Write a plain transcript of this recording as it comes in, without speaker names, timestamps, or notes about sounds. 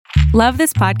Love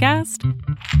this podcast?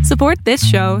 Support this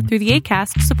show through the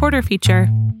Acast supporter feature.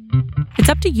 It's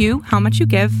up to you how much you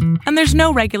give, and there's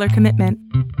no regular commitment.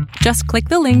 Just click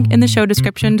the link in the show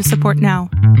description to support now.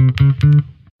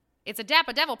 It's a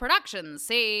Dapper Devil production,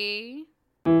 see?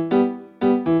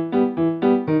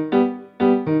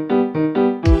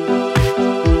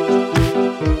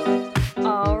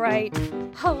 All right.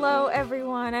 Hello,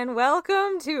 everyone, and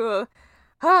welcome to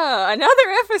another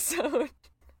episode.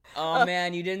 Oh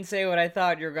man, you didn't say what I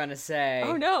thought you were gonna say.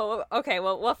 Oh no. Okay,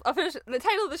 well, I'll finish. The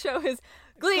title of the show is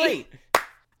Glee.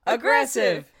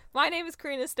 Aggressive. My name is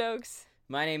Karina Stokes.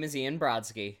 My name is Ian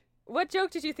Brodsky. What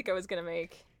joke did you think I was gonna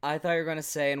make? I thought you were gonna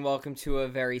say, and welcome to a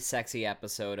very sexy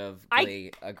episode of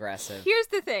Glee Aggressive. Here's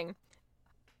the thing.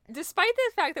 Despite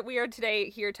the fact that we are today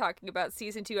here talking about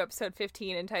Season 2, Episode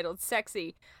 15, entitled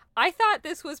Sexy, I thought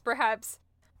this was perhaps,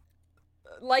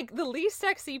 like, the least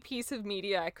sexy piece of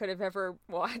media I could have ever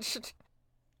watched.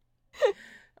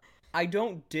 I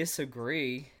don't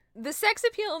disagree. The sex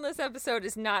appeal in this episode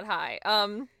is not high.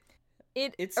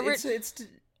 It's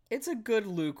a good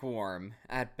lukewarm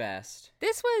at best.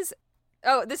 This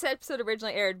episode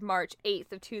originally aired March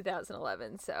 8th of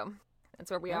 2011, so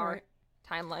that's where we are right.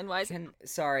 timeline-wise.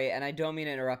 Sorry, and I don't mean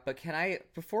to interrupt, but can I,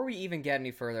 before we even get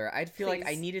any further, I feel like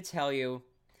I need to tell you,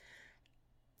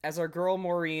 as our girl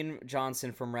Maureen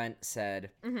Johnson from Rent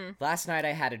said, last night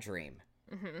I had a dream.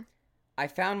 Mm-hmm. I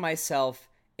found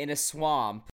myself in a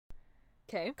swamp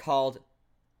called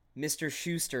Mr.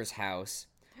 Schuster's house,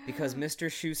 because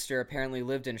Mr. Schuster apparently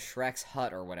lived in Shrek's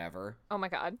hut or whatever. Oh my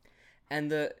god.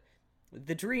 And the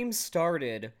dream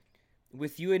started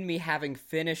with you and me having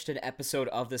finished an episode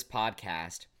of this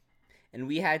podcast, and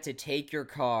we had to take your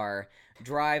car,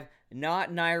 drive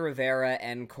not Naya Rivera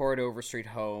and Cord Overstreet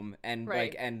home, and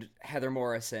and Heather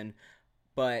Morrison,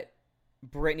 but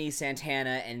Brittany,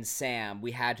 Santana, and Sam.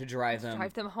 We had to drive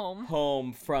them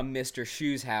home from Mr.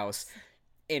 Schu's house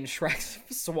in Shrek's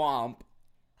swamp.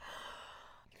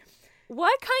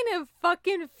 What kind of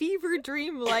fucking fever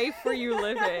dream life were you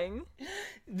living?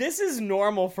 This is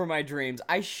normal for my dreams.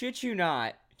 I shit you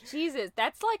not. Jesus,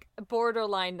 that's like a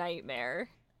borderline nightmare.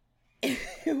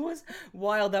 It was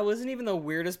wild. That wasn't even the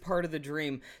weirdest part of the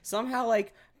dream. Somehow,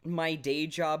 like, my day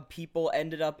job people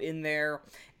ended up in there,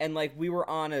 and, like, we were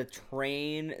on a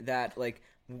train that, like,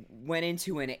 went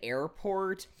into an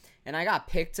airport, and I got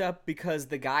picked up because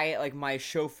the guy, like, my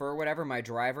chauffeur, whatever, my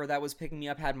driver that was picking me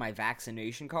up had my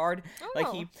vaccination card. Oh.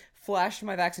 Like, he flashed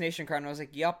my vaccination card, and I was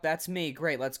like, yup, that's me.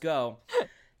 Great, let's go.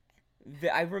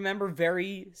 I remember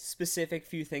very specific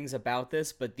few things about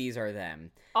this, but these are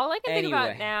them. All I can think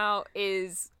about now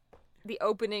is the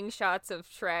opening shots of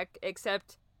Shrek,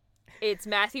 except it's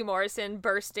Matthew Morrison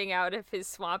bursting out of his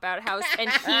swamp outhouse,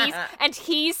 and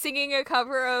he's singing a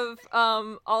cover of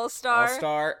All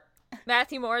Star.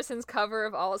 Matthew Morrison's cover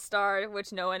of All Star,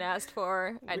 which no one asked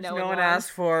for, and no one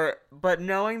asked for. But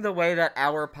knowing the way that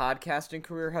our podcasting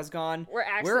career has gone,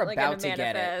 we're about to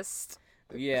get it.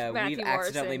 Yeah, Matthew we've Morrison.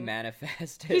 accidentally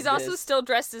manifested. He's also still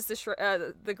dressed as the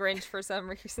Grinch for some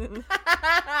reason.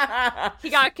 He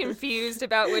got confused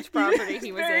about which property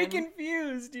he was very in.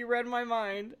 Confused. You read my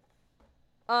mind.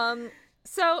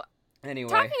 So anyway,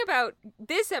 talking about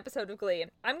this episode of Glee,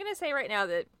 I'm gonna say right now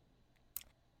that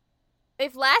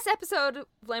if last episode,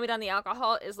 Blame It on the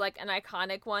Alcohol, is like an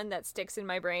iconic one that sticks in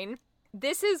my brain,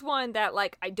 this is one that,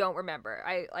 like, I don't remember.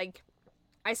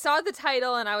 I saw the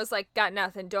title and I was like, got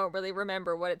nothing, don't really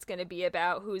remember what it's going to be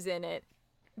about, who's in it.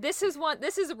 This is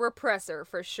a repressor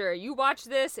for sure. You watch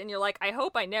this and you're like, I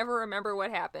hope I never remember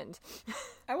what happened.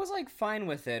 I was, like, fine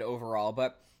with it overall,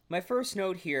 but my first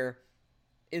note here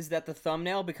is that the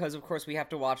thumbnail, because of course we have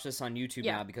to watch this on YouTube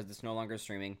now because it's no longer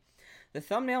streaming, the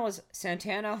thumbnail is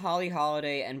Santana, Holly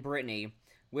Holiday, and Brittany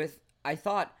with, I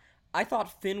thought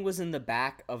Finn was in the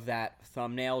back of that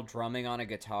thumbnail drumming on a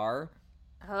guitar.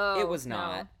 Oh, it was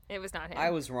not. No, it was not him.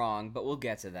 I was wrong, but we'll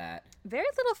get to that. Very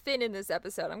little Finn in this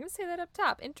episode. I'm going to say that up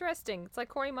top. Interesting. It's like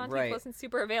Corey Monteith wasn't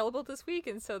super available this week,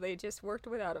 and so they just worked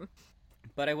without him.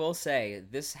 But I will say,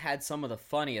 this had some of the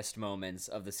funniest moments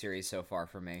of the series so far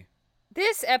for me.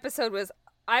 This episode was,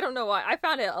 I don't know why, I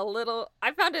found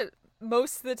it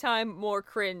most of the time more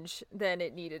cringe than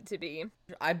it needed to be.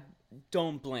 I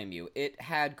don't blame you. It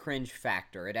had cringe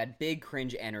factor. It had big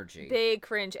cringe energy.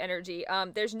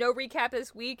 There's no recap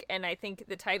this week, and I think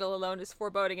the title alone is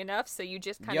foreboding enough, so you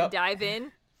just kind of dive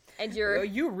in, and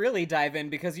You really dive in,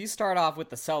 because you start off with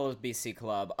the Celibacy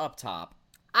Club up top.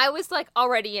 I was, like,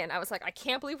 already in. I was like, I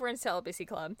can't believe we're in Celibacy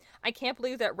Club. I can't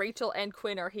believe that Rachel and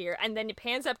Quinn are here. And then it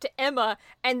pans up to Emma,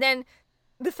 and then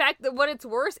the fact that what it's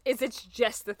worse is it's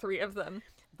just the three of them.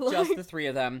 Just the three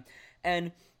of them.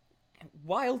 And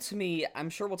wild to me, I'm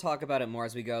sure we'll talk about it more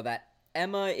as we go, that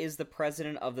Emma is the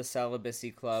president of the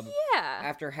Celibacy Club. Yeah.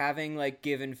 After having, like,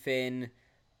 given Finn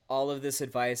all of this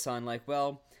advice on, like,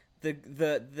 well,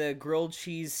 the grilled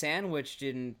cheese sandwich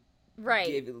didn't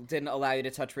allow you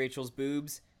to touch Rachel's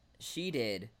boobs. She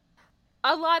did.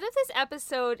 A lot of this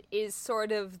episode is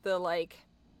sort of the, like,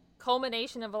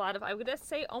 culmination of a lot of, I would just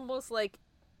say, almost, like,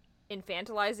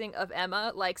 infantilizing of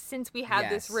Emma. Like, since we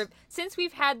had since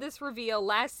we've had this reveal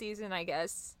last season, I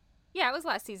guess. Yeah, it was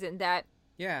last season that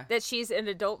she's an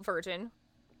adult virgin,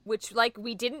 which, like,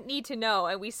 we didn't need to know,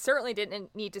 and we certainly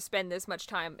didn't need to spend this much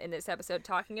time in this episode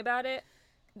talking about it.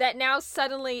 That now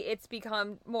suddenly it's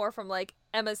become more from, like,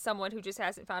 Emma's someone who just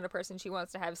hasn't found a person she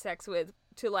wants to have sex with,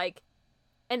 to, like,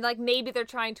 and, like, maybe they're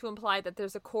trying to imply that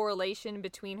there's a correlation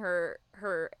between her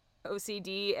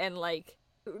OCD and, like,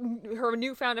 her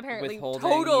newfound apparently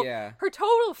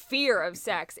total fear of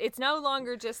sex. It's no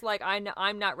longer just like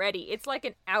I'm not ready. It's like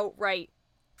an outright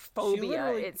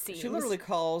phobia, it seems. She literally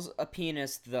calls a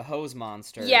penis the hose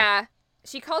monster. Yeah.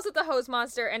 She calls it the hose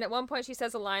monster, and at one point she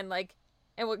says a line like,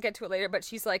 and we'll get to it later, but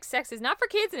she's like, sex is not for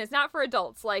kids and it's not for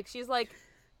adults. Like, she's like,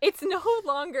 it's no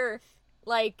longer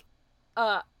like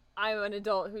I'm an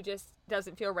adult who just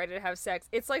doesn't feel ready to have sex.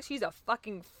 It's like she's a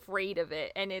fucking afraid of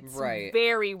it, and it's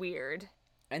very weird.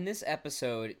 And this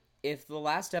episode, if the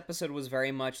last episode was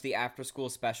very much the after-school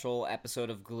special episode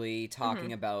of Glee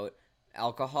talking about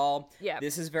alcohol,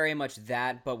 this is very much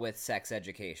that, but with sex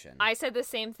education. I said the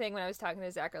same thing when I was talking to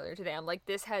Zach earlier today. I'm like,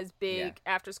 this has big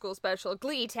after-school special.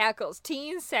 Glee tackles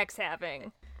teen sex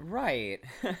having. Right.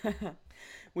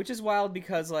 Which is wild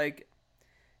because, like,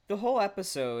 the whole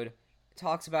episode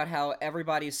talks about how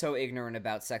everybody's so ignorant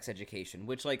about sex education,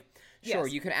 which, like, sure,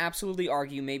 you can absolutely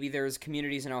argue maybe there's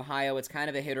communities in Ohio, it's kind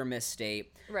of a hit or miss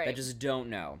state that just don't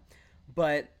know.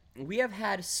 But we have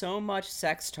had so much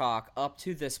sex talk up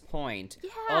to this point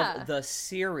of the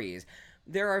series.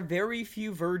 There are very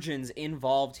few virgins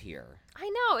involved here. I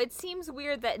know, it seems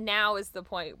weird that now is the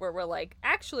point where we're like,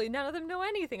 actually, none of them know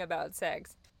anything about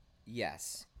sex.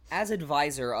 Yes. As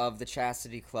advisor of the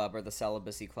Chastity Club, or the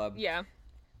Celibacy Club,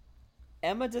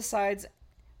 Emma decides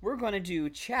we're going to do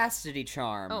chastity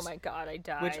charms. Oh my god, I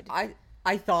died. Which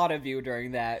I thought of you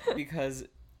during that because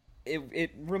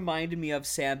it reminded me of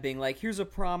Sam being like, here's a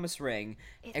promise ring,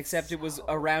 except it was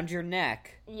around your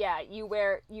neck. Yeah, you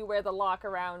wear the lock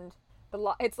around the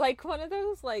lock. It's like one of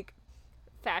those, like,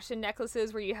 fashion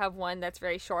necklaces where you have one that's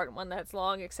very short and one that's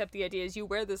long, except the idea is you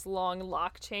wear this long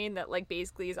lock chain that, like,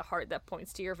 basically is a heart that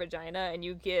points to your vagina, and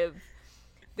you give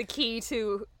the key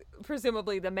to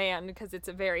presumably the man, because it's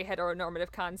a very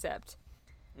heteronormative concept.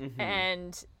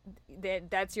 And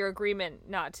that's your agreement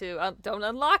not to don't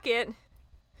unlock it.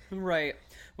 Right.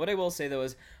 What I will say though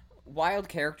is wild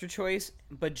character choice,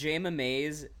 but Jayma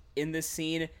Mays in this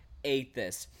scene ate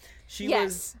this. She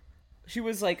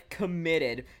was like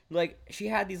committed. Like, she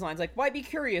had these lines like, why be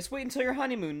curious? Wait until your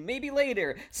honeymoon. Maybe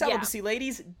later. Celibacy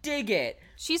ladies, dig it.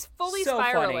 She's fully so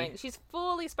spiraling. Funny. She's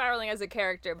fully spiraling as a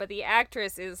character, but the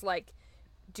actress is, like,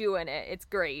 doing it. It's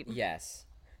great. Yes.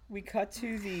 We cut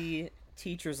to the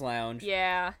teacher's lounge.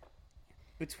 Yeah.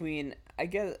 Between, I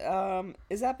guess,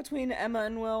 is that between Emma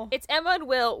and Will? It's Emma and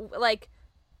Will. Like,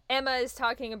 Emma is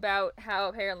talking about how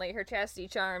apparently her chastity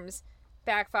charms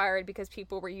backfired because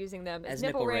people were using them as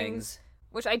nipple rings.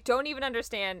 Which I don't even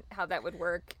understand how that would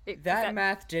work. That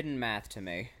math didn't math to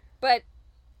me. But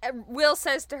Will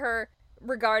says to her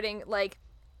regarding, like,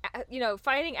 you know,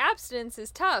 fighting abstinence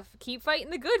is tough. Keep fighting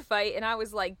the good fight. And I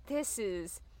was like, this.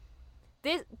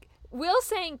 Will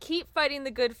saying keep fighting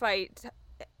the good fight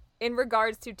in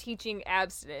regards to teaching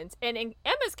abstinence. And in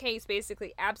Emma's case,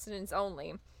 basically abstinence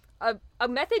only. A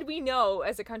method we know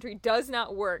as a country does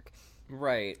not work.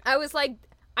 Right. I was like,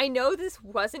 I know this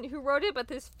wasn't who wrote it, but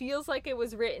this feels like it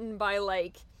was written by,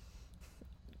 like,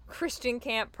 Christian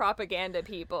camp propaganda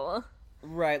people.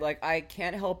 Right, like, I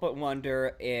can't help but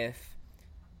wonder if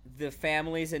the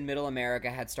families in Middle America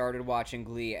had started watching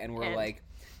Glee and were like,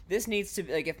 this needs to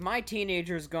be, like, if my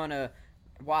teenager's gonna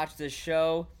watch this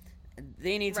show,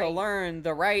 they need to learn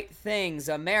the right things,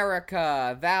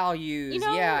 America, values, you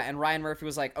know, and Ryan Murphy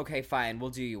was like, okay, fine, we'll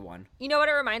do you one. You know what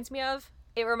it reminds me of?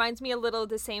 It reminds me a little of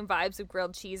the same vibes of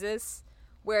Grilled Cheeses,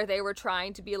 where they were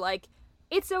trying to be like,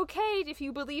 it's okay if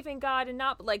you believe in God and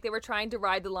not, like, they were trying to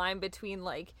ride the line between,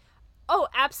 like, oh,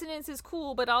 abstinence is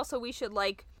cool, but also we should,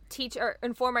 like, teach or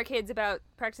inform our kids about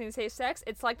practicing safe sex.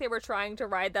 It's like they were trying to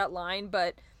ride that line,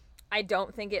 but I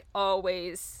don't think it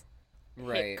always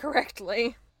hit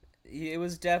correctly. It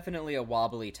was definitely a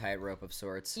wobbly tightrope of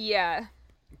sorts. Yeah.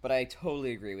 but I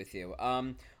totally agree with you.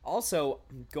 Also,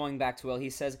 going back to Will, he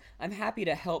says, I'm happy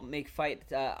to help fight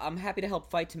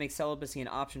to make celibacy an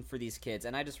option for these kids.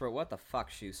 And I just wrote, what the fuck,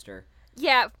 Schuster?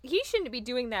 Yeah, he shouldn't be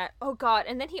doing that. Oh, God.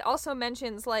 And then he also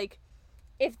mentions, like,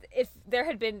 if there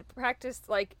had been practiced,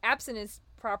 like, abstinence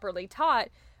properly taught,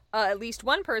 at least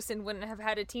one person wouldn't have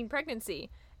had a teen pregnancy.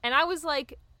 And I was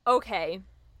like, okay,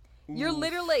 you're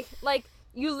literally, like,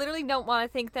 you literally don't want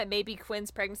to think that maybe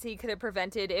Quinn's pregnancy could have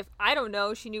prevented if, I don't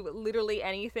know, she knew literally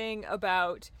anything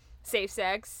about safe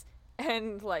sex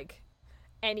and, like,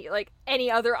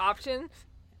 any other option.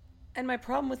 And my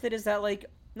problem with it is that, like,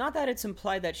 not that it's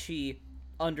implied that she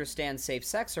understands safe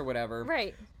sex or whatever.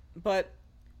 Right. But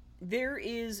there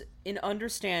is an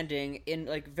understanding in,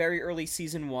 like, very early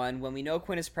season 1, when we know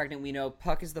Quinn is pregnant, we know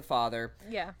Puck is the father.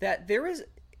 Yeah. That there is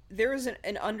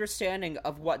an understanding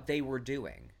of what they were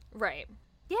doing. Right.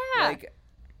 Yeah. Like,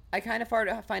 I kind of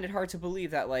find it hard to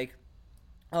believe that, like,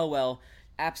 oh, well,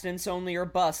 abstinence only or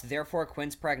bust, therefore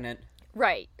Quinn's pregnant.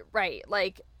 Right.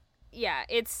 Like, yeah,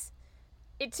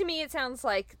 to me, it sounds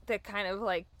like the kind of,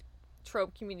 like,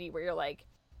 trope community where you're like,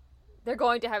 they're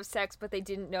going to have sex, but they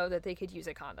didn't know that they could use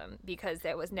a condom because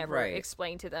that was never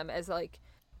explained to them as, like,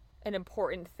 an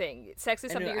important thing. Sex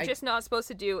is something you're just not supposed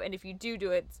to do, and if you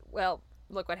do it, well,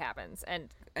 look what happens.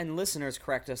 And listeners,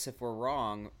 correct us if we're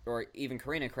wrong, or even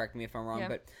Karina, correct me if I'm wrong,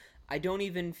 but I don't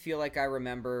even feel like I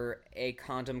remember a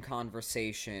condom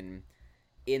conversation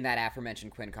in that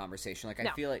aforementioned Quinn conversation. Like,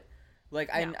 I feel like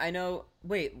I know...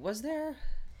 Wait, was there?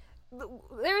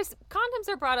 Condoms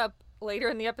are brought up later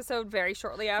in the episode, very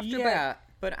shortly after. Yeah,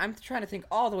 but I'm trying to think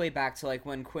all the way back to, like,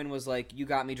 when Quinn was like, you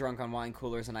got me drunk on wine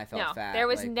coolers and I felt fat. There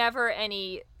was never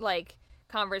any, like,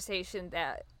 conversation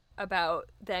about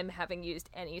them having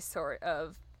used any sort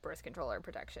of birth control or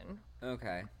protection.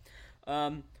 Okay.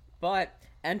 But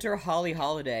enter Holly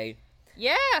Holiday.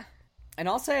 Yeah! And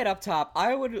I'll say it up top,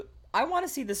 I want to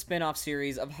see the spin-off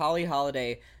series of Holly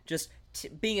Holiday just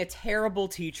being a terrible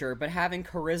teacher, but having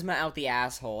charisma out the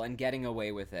asshole and getting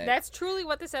away with it. That's truly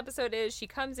what this episode is. She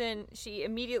comes in, she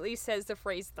immediately says the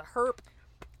phrase, the herp.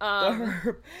 The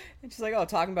herp. And she's like, oh,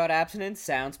 talking about abstinence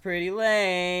sounds pretty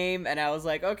lame. And I was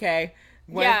like, okay,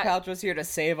 Gwyneth Paltrow's here to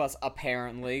save us,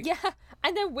 apparently. Yeah,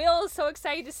 and then Will is so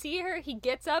excited to see her, he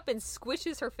gets up and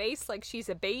squishes her face like she's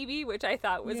a baby, which I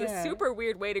thought was a super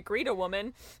weird way to greet a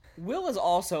woman. Will is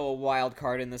also a wild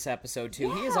card in this episode, too.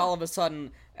 Yeah. He is all of a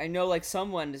sudden... I know, like,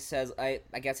 someone says, I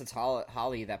guess it's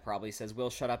Holly that probably says, Will,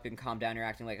 shut up and calm down, you're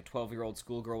acting like a 12-year-old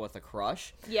schoolgirl with a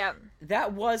crush. Yeah.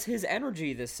 That was his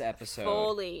energy this episode.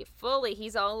 Fully.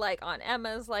 He's all, like, on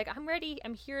Emma's, like, I'm ready,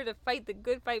 I'm here to fight the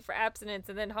good fight for abstinence,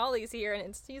 and then Holly's here,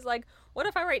 and he's like, what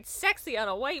if I write sexy on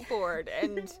a whiteboard?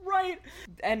 And right.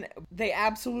 And they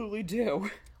absolutely do.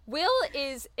 Will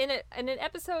is, in an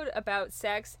episode about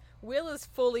sex, Will is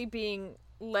fully being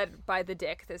led by the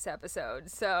dick this episode,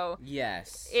 so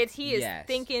yes, he is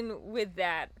thinking with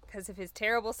that because of his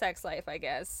terrible sex life, I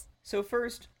guess. So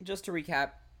first, just to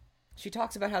recap, she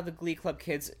talks about how the Glee Club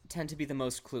kids tend to be the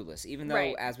most clueless, even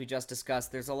though, as we just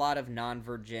discussed, there's a lot of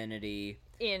non-virginity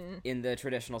in the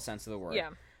traditional sense of the word.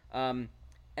 Yeah.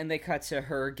 And they cut to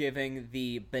her giving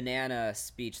the banana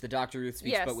speech, the Dr. Ruth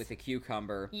speech, but with a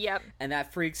cucumber. Yep. And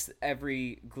that freaks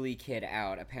every Glee kid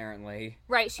out, apparently.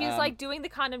 Right. She's, like, doing the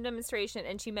condom demonstration,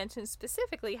 and she mentions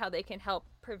specifically how they can help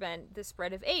prevent the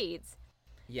spread of AIDS.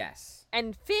 Yes.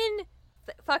 And Finn,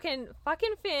 fucking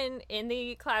Finn in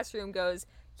the classroom goes,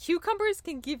 cucumbers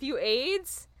can give you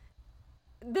AIDS?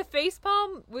 The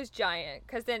facepalm was giant,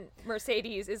 because then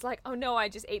Mercedes is like, oh no, I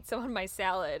just ate some of my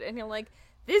salad. And you're like...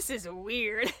 This is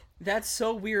weird. That's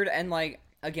so weird, and, like,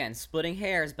 again, splitting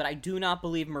hairs, but I do not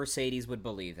believe Mercedes would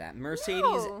believe that.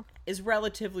 Mercedes is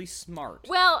relatively smart.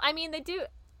 Well, I mean, they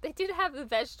did have the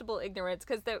vegetable ignorance,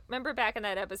 because remember back in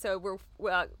that episode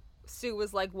where Sue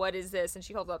was like, what is this? And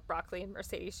she holds up broccoli, and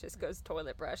Mercedes just goes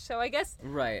toilet brush. So I guess...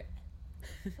 Right.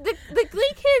 The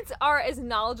Glee kids are as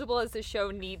knowledgeable as the show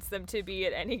needs them to be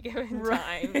at any given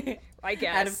time, I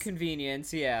guess. Out of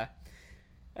convenience, yeah.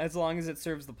 As long as it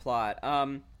serves the plot.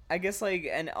 I guess, like,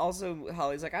 and also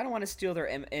Holly's like, I don't want to steal their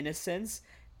innocence.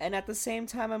 And at the same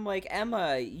time, I'm like,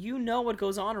 Emma, you know what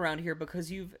goes on around here because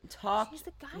you've talked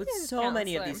with so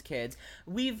many of these kids.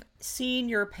 We've seen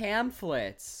your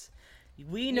pamphlets.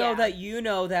 We know that you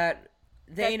know that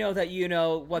they know that you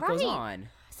know what goes on.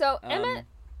 So Emma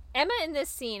in this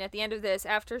scene, at the end of this,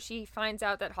 after she finds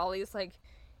out that Holly's, like,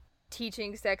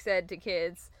 teaching sex ed to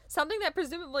kids... Something that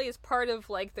presumably is part of,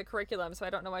 like, the curriculum, so I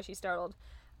don't know why she's startled.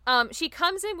 She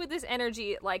comes in with this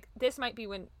energy, like, this might be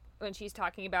when she's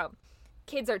talking about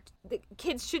kids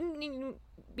shouldn't even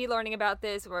be learning about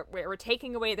this, we're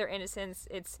taking away their innocence.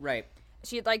 It's right.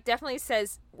 she like definitely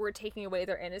says we're taking away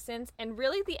their innocence, and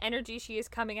really the energy she is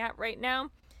coming at right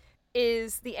now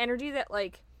is the energy that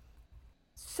like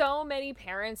so many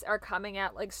parents are coming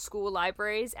at like school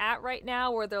libraries at right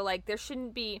now, where they're like, there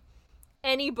shouldn't be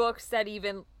any books that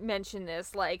even mention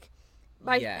this. Like,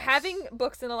 by having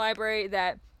books in the library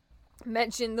that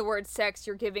mention the word sex,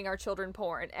 you're giving our children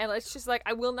porn. And it's just like,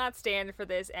 I will not stand for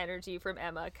this energy from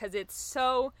Emma, because it's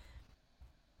so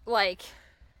like,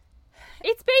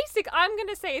 it's basic. I'm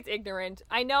gonna say it's ignorant.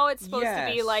 I know it's supposed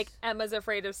to be like Emma's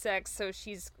afraid of sex, so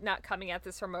she's not coming at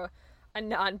this from a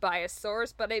non-biased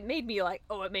source, but it made me like,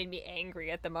 it made me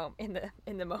angry at the moment,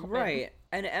 in the moment. Right.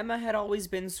 And Emma had always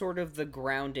been sort of the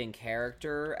grounding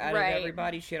character out of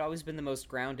everybody. She had always been the most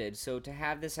grounded. So to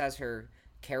have this as her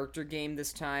character game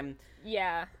this time,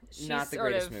 she's not the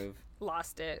greatest move.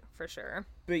 Lost it for sure.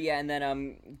 But yeah, and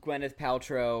then Gwyneth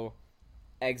Paltrow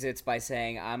exits by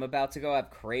saying, "I'm about to go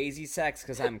have crazy sex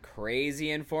because I'm crazy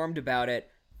informed about it."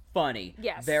 Funny.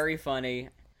 Yes. Very funny.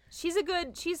 She's a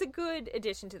good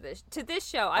addition to this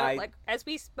show. I like, as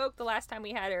we spoke the last time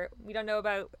we had her, we don't know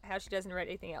about how she doesn't write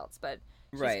anything else, but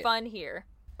she's fun here.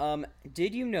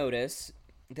 Did you notice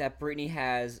that Brittany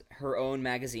has her own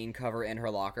magazine cover in her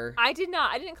locker? I did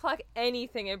not. I didn't collect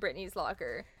anything in Brittany's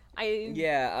locker.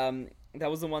 That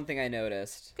was the one thing I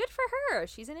noticed. Good for her.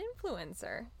 She's an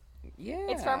influencer. Yeah.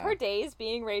 It's from her days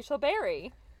being Rachel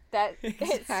Berry that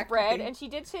it spread, and she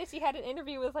did say she had an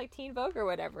interview with like Teen Vogue or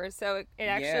whatever, so it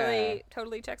actually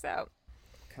totally checks out.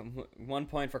 1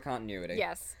 point for continuity.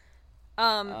 Yes.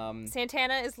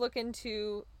 Santana is looking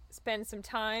to spend some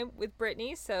time with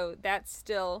Brittany, so that's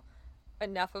still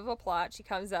enough of a plot. She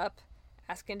comes up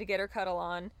asking to get her cuddle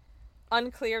on.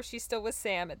 Unclear if she's still with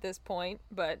Sam at this point,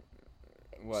 but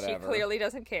whatever. She clearly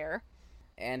doesn't care.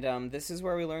 And this is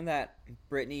where we learn that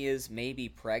Brittany is maybe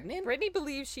pregnant? Brittany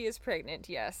believes she is pregnant,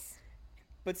 yes.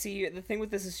 But see, the thing with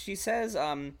this is she says,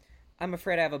 I'm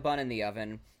afraid I have a bun in the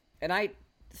oven. And I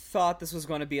thought this was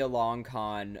going to be a long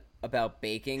con about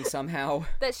baking somehow.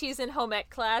 That she's in home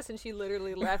ec class and she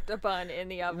literally left a bun in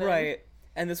the oven. Right.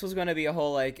 And this was going to be a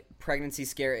whole, like, pregnancy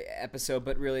scare episode,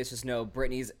 but really it's just, no,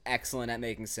 Brittany's excellent at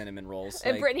making cinnamon rolls.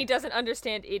 And Brittany doesn't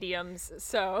understand idioms,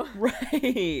 so...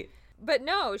 Right. But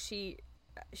no, she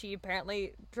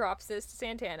apparently drops this to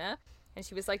Santana, and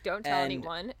she was like, don't tell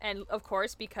anyone. And, of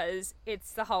course, because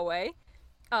it's the hallway,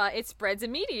 it spreads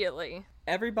immediately.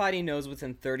 Everybody knows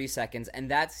within 30 seconds,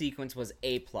 and that sequence was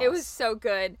A+. It was so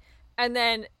good. And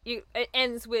then it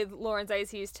ends with Lauren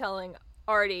Zizes telling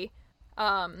Artie,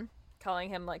 calling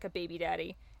him, like, a baby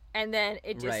daddy. And then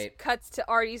it just cuts to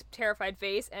Artie's terrified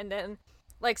face, and then,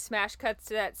 like, smash cuts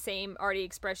to that same Artie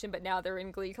expression, but now they're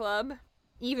in Glee Club.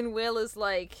 Even Will is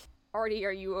like, Artie,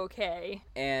 are you okay?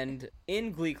 And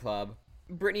in Glee Club,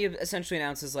 Brittany essentially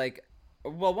announces, like,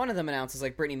 well, one of them announces,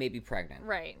 like, Brittany may be pregnant.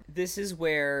 Right. This is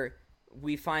where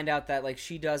we find out that, like,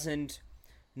 she doesn't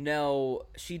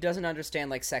understand,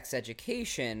 like, sex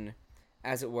education,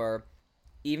 as it were,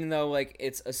 even though, like,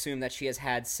 it's assumed that she has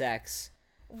had sex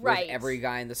with every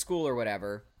guy in the school or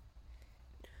whatever.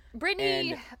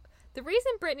 The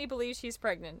reason Brittany believes she's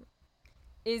pregnant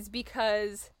is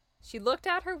because she looked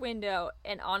out her window,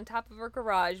 and on top of her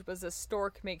garage was a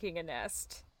stork making a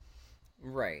nest.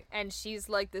 Right. And she's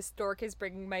like, the stork is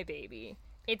bringing my baby.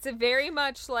 It's a very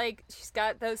much like, she's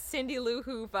got those Cindy Lou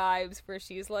Who vibes where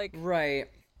she's like... Right.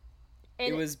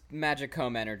 It was magic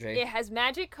comb energy. It has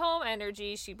magic comb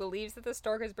energy. She believes that the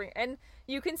stork is bringing... And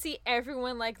you can see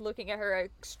everyone, like, looking at her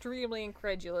extremely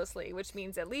incredulously, which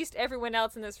means at least everyone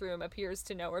else in this room appears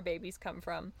to know where babies come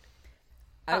from.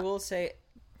 I will say...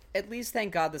 At least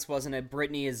thank God this wasn't a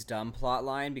Brittany is dumb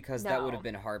plotline, because that would have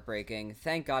been heartbreaking.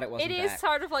 Thank God it wasn't. It is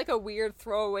sort of like a weird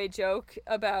throwaway joke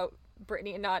about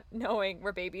Brittany not knowing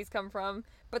where babies come from,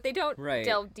 but they don't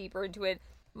delve deeper into it.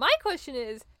 My question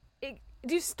is,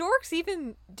 do storks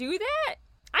even do that?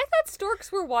 I thought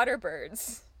storks were water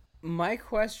birds. My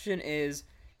question is,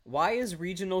 why is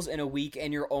regionals in a week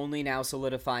and you're only now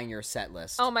solidifying your set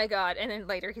list? Oh my god. And then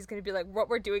later he's going to be like, what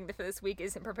we're doing for this week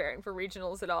isn't preparing for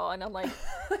regionals at all. And I'm like,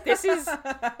 this is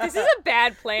a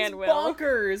bad plan, Will.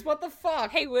 Bonkers. What the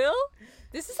fuck? Hey, Will,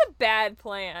 this is a bad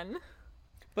plan.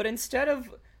 But instead of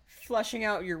fleshing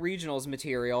out your regionals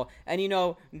material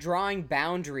and, drawing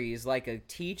boundaries like a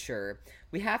teacher,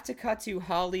 we have to cut to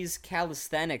Holly's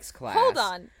calisthenics class. Hold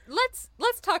on. Let's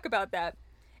talk about that.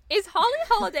 Is Holly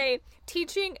Holiday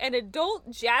teaching an adult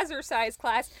jazzercise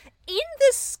class in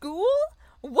the school?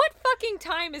 What fucking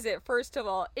time is it, first of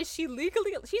all? Is she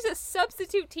legally... She's a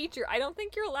substitute teacher. I don't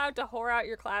think you're allowed to whore out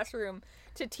your classroom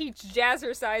to teach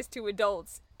jazzercise to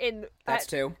adults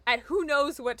at who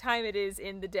knows what time it is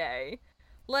in the day.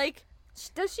 Like,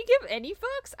 Does she give any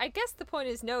fucks? I guess the point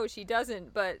is no, she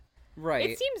doesn't, but Right.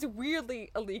 it seems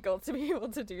weirdly illegal to be able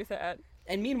to do that.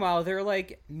 And meanwhile, they're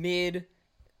like mid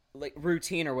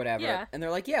routine or whatever. Yeah. And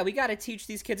they're like, yeah, we got to teach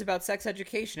these kids about sex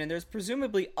education. And there's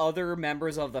presumably other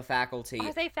members of the faculty,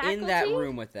 Are they in that faculty?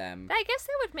 room with them. I guess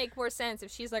that would make more sense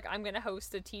if she's like, I'm going to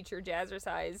host a teacher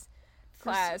jazzercise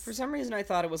class. For some reason, I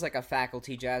thought it was like a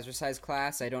faculty jazzercise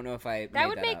class. I don't know if I that made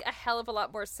would that make up. a hell of a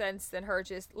lot more sense than her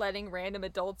just letting random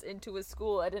adults into a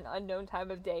school at an unknown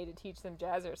time of day to teach them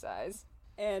jazzercise.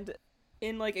 And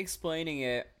in like explaining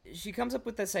it, she comes up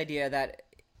with this idea that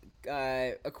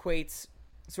equates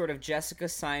sort of Jessica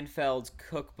Seinfeld's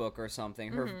cookbook or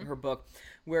something, her book,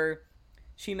 where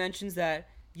she mentions that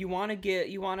you want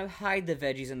to hide the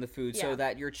veggies in the food Yeah. so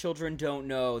that your children don't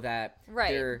know that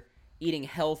Right. they're eating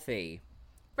healthy.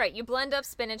 Right, you blend up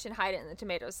spinach and hide it in the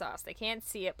tomato sauce. They can't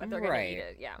see it, but they're going to eat Right.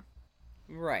 it. Yeah.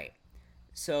 Right.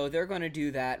 So they're going to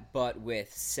do that, but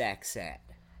with sex ed.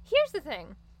 Here's the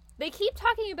thing. They keep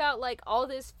talking about, like, all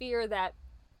this fear that,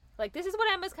 like, this is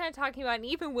what Emma's kind of talking about, and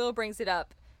even Will brings it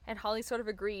up, and Holly sort of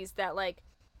agrees that, like,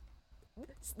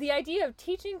 the idea of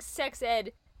teaching sex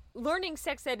ed, learning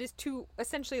sex ed is too,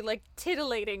 essentially, like,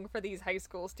 titillating for these high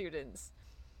school students.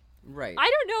 Right. I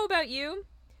don't know about you,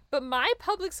 but my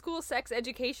public school sex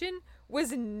education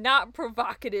was not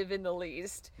provocative in the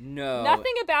least. No.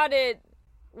 Nothing about it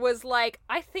was like,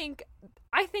 I think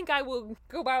I will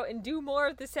go out and do more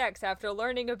of the sex after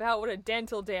learning about what a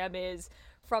dental dam is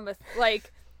from a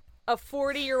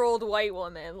 40-year-old white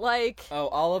woman. Like, Oh,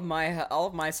 all of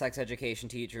my sex education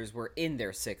teachers were in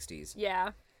their 60s.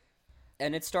 yeah.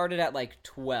 And it started at like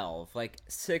 12, like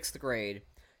 6th grade.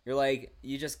 You're like,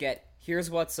 you just get,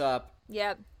 here's what's up.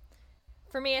 Yep.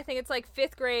 For me, I think it's like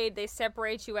 5th grade, they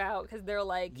separate you out because they're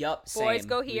like, Yup, boys same.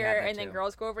 go We here, had that and then too.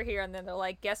 girls go over here, and then they're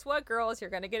like, guess what, girls, you're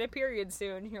going to get a period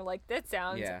soon. You're like, that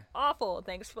sounds Yeah. awful.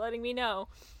 Thanks for letting me know.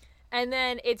 And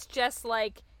then it's just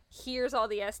like, here's all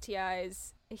the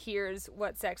STIs, here's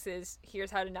what sex is, here's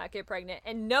how to not get pregnant.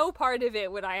 And no part of it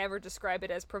would I ever describe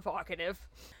it as provocative.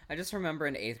 I just remember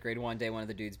in 8th grade one day, one of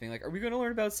the dudes being like, are we going to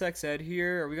learn about sex ed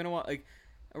here? Are we going to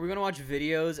watch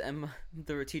videos? And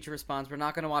the teacher responds, we're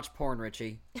not going to watch porn,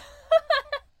 Richie.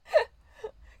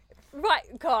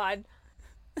 Right, God.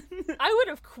 I would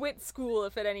have quit school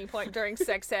if at any point during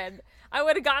sex ed I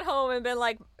would have got home and been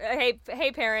like, hey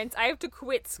parents, I have to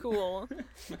quit school.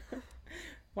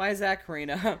 Why is that,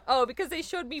 Karina? Oh, because they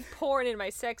showed me porn in my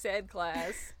sex ed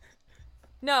class.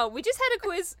 No, we just had a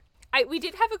quiz. We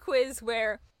did have a quiz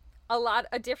where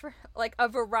a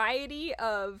variety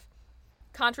of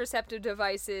contraceptive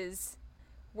devices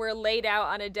were laid out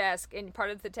on a desk, and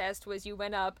part of the test was you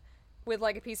went up with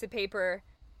like a piece of paper,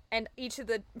 and each of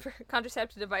the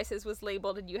contraceptive devices was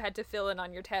labeled, and you had to fill in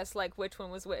on your test like which one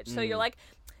was which. So you're like,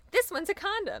 this one's a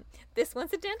condom, this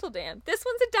one's a dental dam, this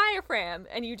one's a diaphragm,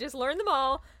 and you just learn them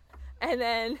all, and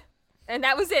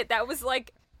that was it. That was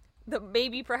like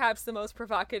perhaps the most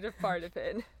provocative part of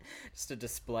it. Just a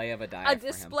display of a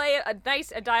diaphragm.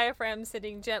 A diaphragm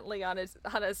sitting gently on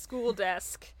a school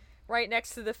desk right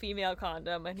next to the female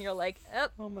condom, and you're like,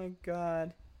 Oh my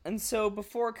god. And so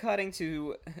before cutting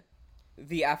to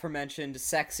the aforementioned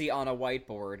sexy on a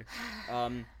whiteboard,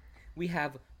 we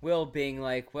have Will being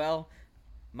like, well,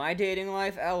 my dating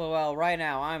life, LOL, right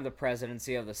now I'm the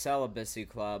presidency of the Celibacy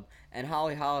Club, and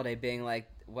Holly Holiday being like,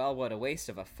 well, what a waste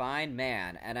of a fine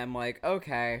man. And I'm like,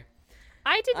 okay.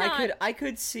 I did not. I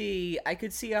could see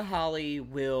a Holly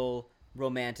Will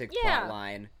romantic Yeah.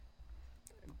 plotline.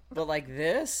 But like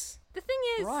this? The thing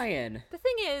is, Ryan. The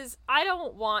thing is, I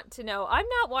don't want to know. I'm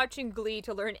not watching Glee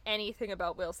to learn anything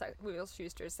about Will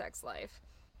Schuster's sex life.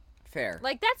 Fair.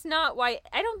 Like, that's not why.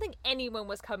 I don't think anyone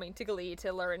was coming to Glee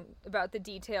to learn about the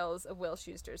details of Will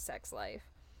Schuster's sex life.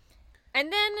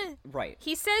 And then Right.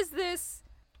 he says this.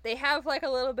 They have like a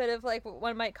little bit of like what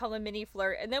one might call a mini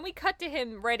flirt, and then we cut to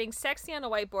him writing sexy on a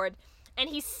whiteboard, and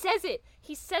he says it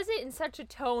in such a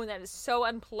tone that is so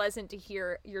unpleasant to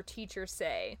hear your teacher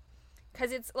say.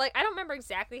 Because it's like, I don't remember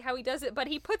exactly how he does it, but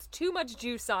he puts too much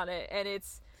juice on it, and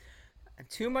it's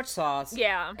Too much sauce.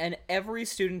 Yeah. And every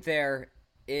student there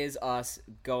is us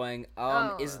going,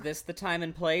 is this the time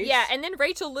and place? Yeah, and then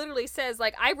Rachel literally says,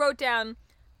 like, I wrote down,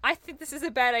 I think this is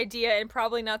a bad idea and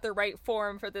probably not the right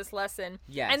forum for this lesson.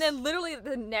 Yes. And then literally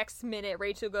the next minute,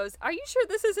 Rachel goes, are you sure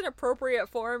this is an appropriate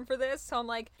forum for this? So I'm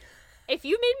like, if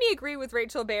you made me agree with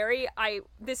Rachel Berry,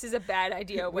 this is a bad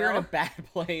idea, Will. We're in a bad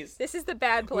place. This is the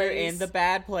bad place. We're in the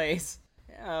bad place.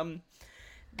 And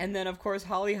then, of course,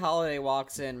 Holly Holiday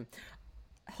walks in.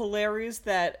 Hilarious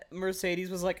that Mercedes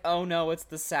was like, oh no, it's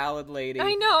the salad lady.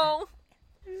 I know.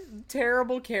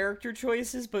 Terrible character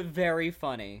choices, but very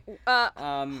funny.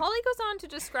 Holly goes on to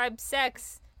describe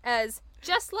sex as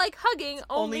just like hugging,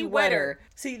 only wetter.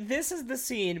 See, this is the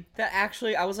scene that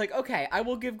actually I was like, okay, I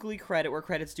will give Glee credit where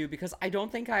credit's due, because I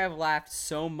don't think I have laughed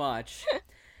so much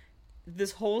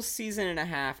this whole season and a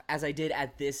half as I did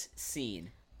at this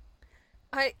scene.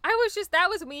 I was just, that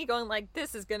was me going like,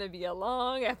 this is gonna be a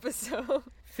long episode.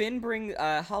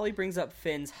 Holly brings up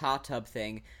Finn's hot tub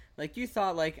thing. Like, you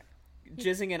thought, like,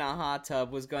 jizzing in a hot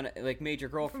tub was gonna, like, made your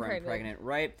girlfriend pregnant,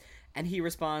 right? And he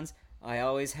responds, I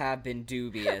always have been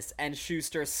dubious. And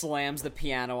Schuster slams the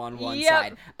piano on one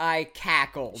side. I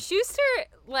cackled. Schuster,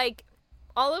 like,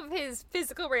 all of his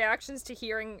physical reactions to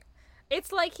hearing,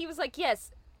 it's like he was like,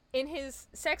 yes, in his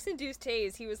sex-induced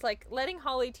haze, he was like, letting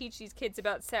Holly teach these kids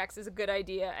about sex is a good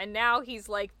idea. And now he's,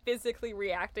 like, physically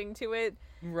reacting to it.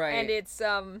 Right. And it's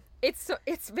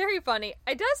very funny.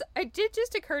 It did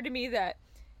just occur to me that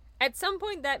at some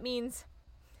point that means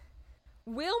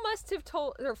Finn must have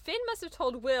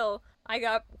told Will, I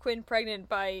got Quinn pregnant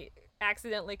by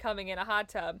accidentally coming in a hot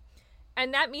tub.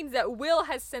 And that means that Will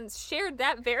has since shared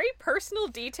that very personal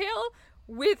detail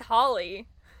with Holly.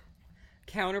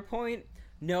 Counterpoint,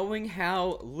 knowing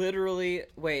how literally...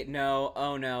 Wait, no.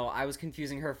 Oh, no. I was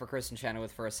confusing her for Kristen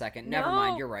Chenoweth for a second. Never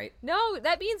mind, you're right. No,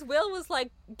 that means Will was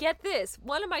like, get this.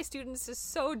 One of my students is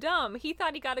so dumb. He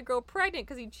thought he got a girl pregnant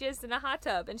because he jizzed in a hot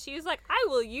tub. And she was like, I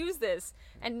will use this.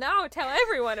 And now tell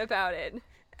everyone about it.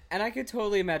 And I could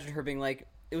totally imagine her being like,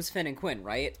 it was Finn and Quinn,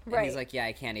 right? Right. And he's like, yeah,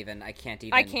 I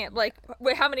can't, like,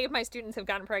 wait, how many of my students have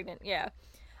gotten pregnant? Yeah.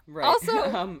 Right. Also,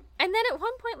 and then at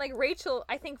one point, like,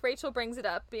 I think Rachel brings it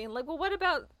up, being like, well, what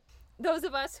about those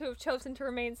of us who have chosen to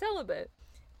remain celibate?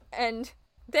 And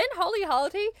then Holly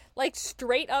Holiday, like,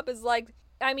 straight up is like,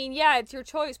 I mean, yeah, it's your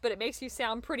choice, but it makes you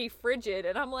sound pretty frigid.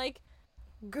 And I'm like,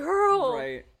 girl,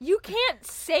 right. You can't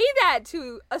say that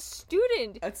to a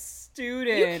student. A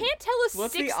student. You can't tell a 16-year-old girl.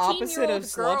 What's the opposite of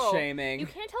slut-shaming? You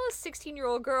can't tell a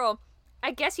 16-year-old girl,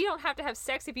 I guess you don't have to have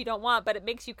sex if you don't want, but it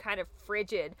makes you kind of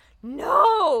frigid.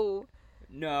 No!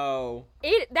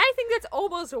 I think that's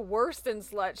almost worse than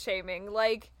slut-shaming.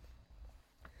 Like,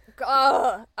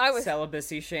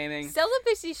 Celibacy shaming.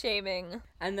 Celibacy shaming.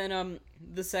 And then,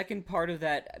 the second part of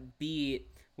that beat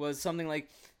was something like,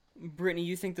 Brittany,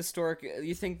 you think this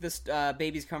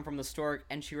babies come from the stork?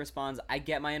 And she responds, I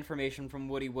get my information from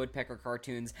Woody Woodpecker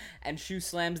cartoons. And Shu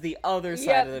slams the other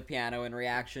side of the piano in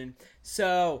reaction.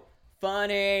 So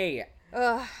funny.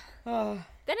 Then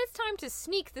it's time to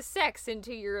sneak the sex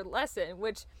into your lesson,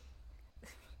 which...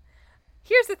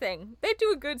 Here's the thing. They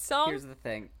do a good song. Here's the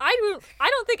thing. I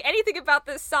don't think anything about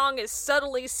this song is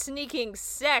subtly sneaking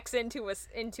sex into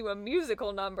a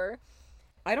musical number.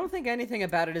 I don't think anything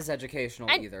about it is educational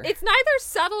either. It's neither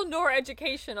subtle nor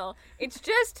educational. It's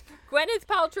just Gwyneth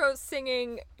Paltrow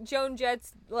singing Joan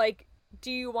Jett's, like, Do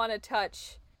You Want to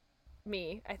Touch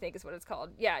Me, I think is what it's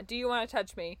called. Yeah, Do You Want to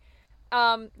Touch Me.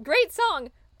 Great song,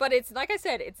 but it's, like I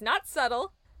said, it's not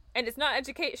subtle, and it's not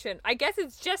education. I guess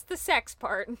it's just the sex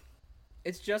part.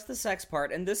 It's just the sex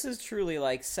part, and this is truly,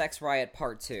 like, Sex Riot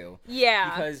Part 2.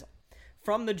 Yeah. Because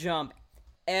from the jump,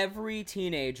 every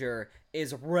teenager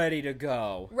is ready to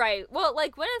go. Right. Well,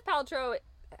 like, Gwyneth Paltrow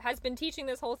has been teaching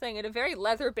this whole thing in a very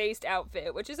leather-based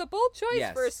outfit, which is a bold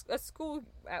choice for a school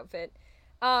outfit.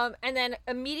 And then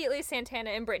immediately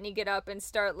Santana and Brittany get up and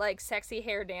start, like, sexy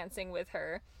hair dancing with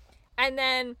her. And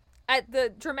then at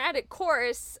the dramatic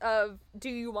chorus of Do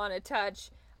You Want to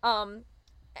Touch,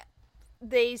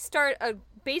 they start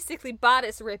basically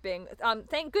bodice ripping.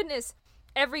 Thank goodness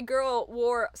every girl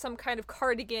wore some kind of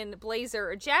cardigan,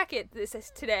 blazer, or jacket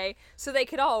today, so they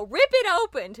could all rip it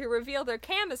open to reveal their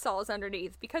camisoles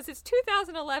underneath, because it's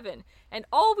 2011, and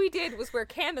all we did was wear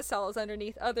camisoles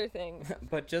underneath other things.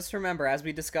 But just remember, as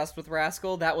we discussed with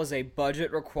Rascal, that was a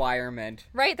budget requirement.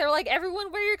 Right, they're like,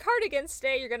 everyone wear your cardigans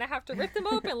today, you're gonna have to rip them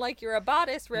open like you're a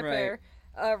bodice ripper.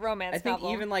 Right. Romance I think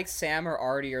novel. even like Sam or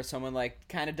Artie or someone like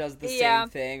kind of does the same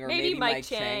thing, or maybe Mike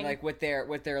Chang, like with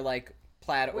their like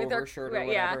plaid overshirt or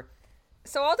whatever. Yeah.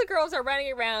 So all the girls are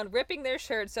running around ripping their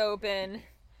shirts open.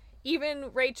 Even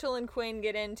Rachel and Quinn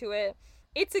get into it.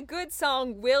 It's a good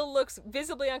song. Will looks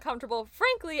visibly uncomfortable.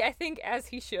 Frankly, I think as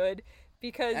he should,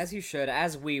 because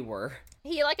as we were.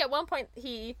 He, like, at one point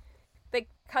they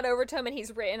cut over to him and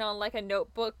he's written on like a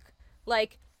notebook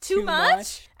like too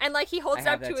much? And, like, he holds it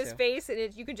up to his face,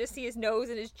 and you can just see his nose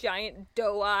and his giant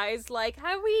doe eyes. Like,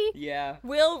 have we? Yeah.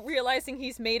 Will realizing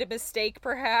he's made a mistake,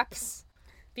 perhaps,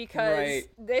 because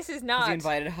this is not. He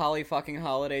invited Holly fucking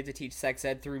Holiday to teach sex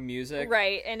ed through music.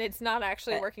 Right, and it's not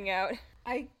actually working out.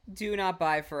 I do not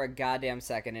buy for a goddamn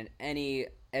second in any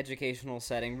educational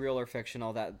setting, real or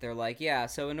fictional, that they're like, yeah,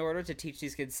 so in order to teach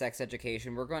these kids sex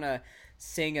education, we're gonna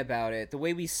sing about it, the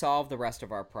way we solve the rest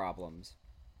of our problems.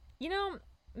 You know,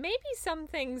 maybe some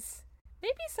things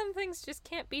just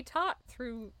can't be taught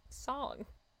through song.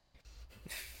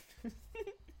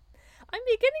 I'm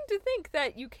beginning to think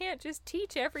that you can't just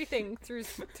teach everything through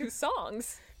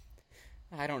songs.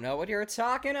 I don't know what you're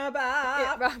talking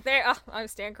about. Yeah, there, I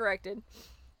stand corrected.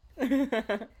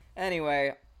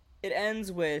 Anyway, it ends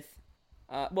with,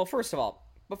 well, first of all,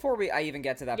 before I even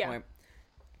get to that point,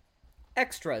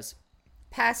 extras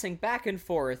passing back and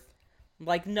forth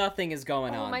like nothing is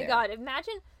going on. Oh my god,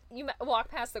 imagine you walk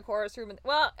past the chorus room.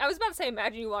 Well, I was about to say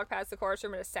imagine you walk past the chorus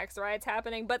room and a sex riot's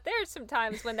happening, but there's some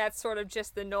times when that's sort of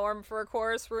just the norm for a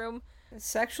chorus room.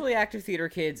 Sexually active theater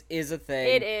kids is a thing.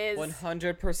 It is.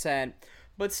 100%.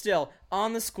 But still,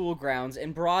 on the school grounds,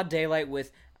 in broad daylight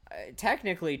with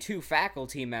technically 2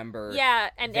 faculty members. Yeah,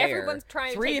 and there. everyone's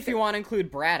trying to 3 if you want to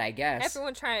include Brad, I guess.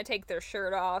 Everyone's trying to take their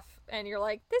shirt off, and you're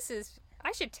like,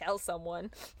 I should tell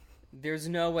someone. There's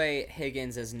no way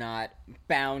Higgins is not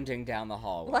bounding down the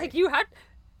hallway. Like,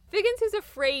 Higgins is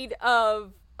afraid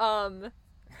of,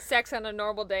 sex on a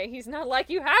normal day. He's not like,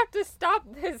 you have to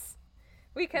stop this.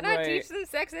 We cannot teach them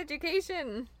sex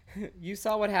education. You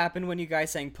saw what happened when you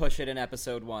guys sang Push It in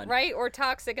episode 1. Right, or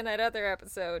Toxic in that other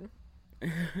episode.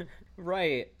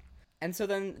 Right. And so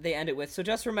then they end it with, so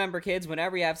just remember, kids,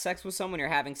 whenever you have sex with someone, you're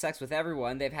having sex with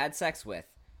everyone they've had sex with.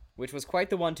 Which was quite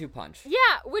the 1-2 punch.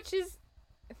 Yeah, which is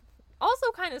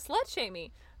also kind of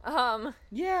slut-shamey.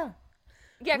 Yeah.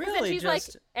 Yeah, because really, then she's like,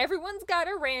 everyone's got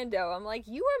a rando. I'm like,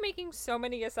 you are making so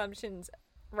many assumptions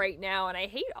right now, and I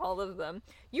hate all of them.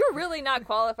 You're really not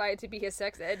qualified to be a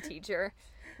sex ed teacher.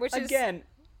 Which is... Again,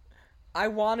 I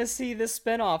want to see this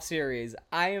spin-off series.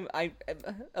 I'm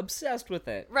obsessed with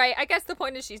it. Right, I guess the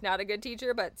point is she's not a good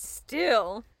teacher, but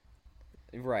still.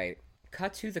 Right.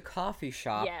 Cut to the coffee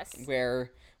shop. Yes.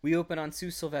 Where we open on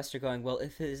Sue Sylvester going, well,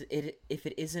 if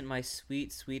it isn't my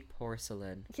sweet, sweet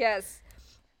porcelain. Yes.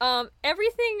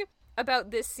 Everything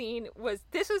about this scene was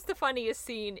the funniest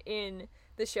scene in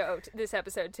the show, this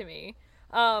episode to me.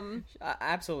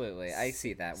 Absolutely. I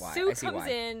see that. Why? Sue I see comes why.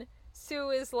 in. Sue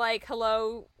is like,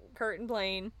 hello, Kurt and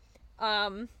Blaine.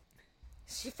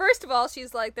 First of all,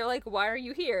 they're like, why are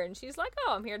you here? And she's like,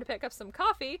 oh, I'm here to pick up some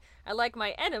coffee. I like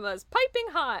my enemas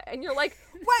piping hot. And you're like,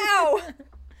 wow!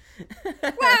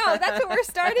 Wow, that's what we're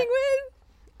starting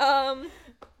with?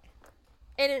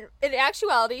 And in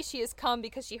actuality, she has come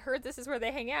because she heard this is where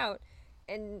they hang out.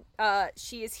 And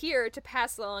she is here to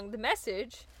pass along the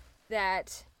message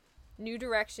that New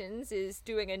Directions is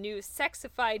doing a new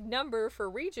sexified number for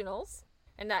regionals.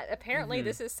 And that apparently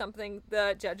this is something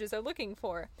the judges are looking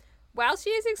for. While she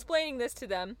is explaining this to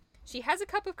them, she has a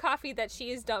cup of coffee that she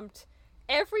has dumped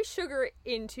every sugar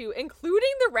into, including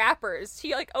the wrappers.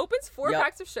 She opens 4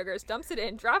 packs of sugars, dumps it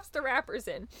in, drops the wrappers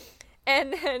in,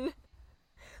 and then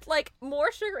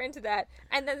more sugar into that.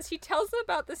 And then she tells them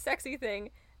about the sexy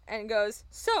thing and goes,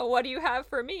 so what do you have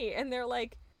for me? And they're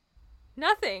like,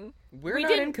 nothing. We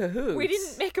not in cahoots. We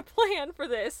didn't make a plan for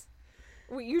this.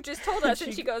 You just told us.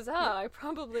 And she goes, I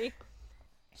probably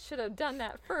should have done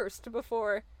that first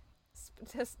before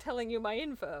just telling you my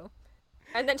info.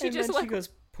 And then she she goes,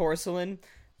 porcelain,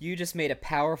 you just made a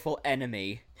powerful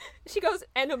enemy. She goes,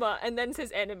 enema, and then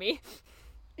says enemy.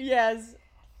 Yes.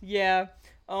 Yeah.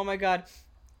 Oh my god.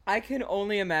 I can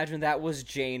only imagine that was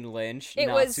Jane Lynch,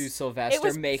 Sue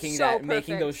Sylvester, making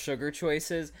those sugar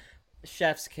choices.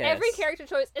 Chef's kiss. Every character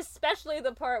choice, especially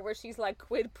the part where she's like,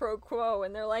 quid pro quo,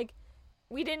 and they're like,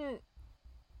 we didn't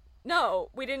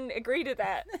agree to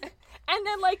that. And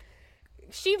then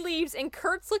she leaves, and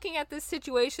Kurt's looking at this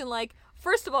situation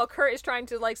first of all, Kurt is trying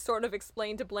to sort of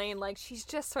explain to Blaine she's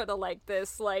just sort of like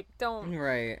this, don't.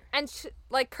 Right. And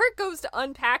Kurt goes to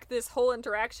unpack this whole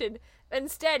interaction.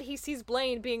 Instead, he sees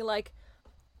Blaine being like,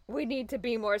 we need to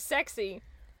be more sexy.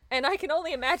 And I can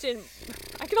only imagine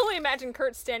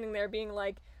Kurt standing there being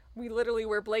like, we literally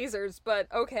wear blazers, but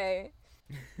okay.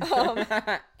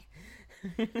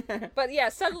 But yeah,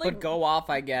 suddenly... But go off,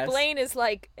 I guess. Blaine is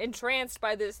entranced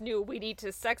by this new we need to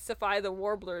sexify the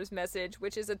Warblers message,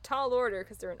 which is a tall order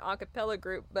because they're an a cappella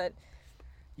group, but...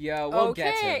 Yeah, we'll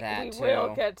get to that, too. We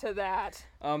will get to that.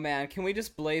 Oh, man, can we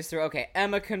just blaze through? Okay,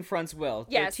 Emma confronts Will.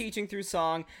 Yes. They're teaching through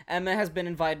song. Emma has been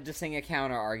invited to sing a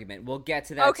counter-argument. We'll get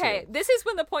to that, too. This is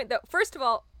when the point that... First of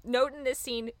all, note in this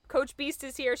scene, Coach Beast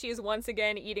is here. She is once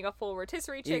again eating a full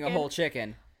rotisserie chicken. Eating a whole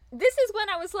chicken. This is when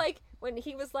I was when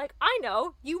he was like, I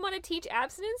know, you want to teach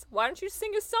abstinence? Why don't you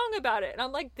sing a song about it? And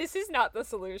I'm like, this is not the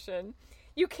solution.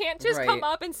 You can't just come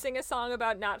up and sing a song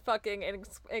about not fucking and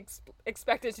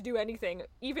expect it to do anything,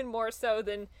 even more so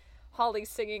than Holly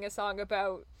singing a song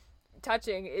about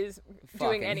touching is Fucking,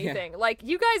 doing anything. Like,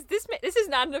 you guys, this is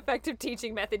not an effective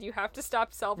teaching method. You have to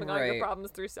stop solving all your Right.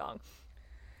 problems through song.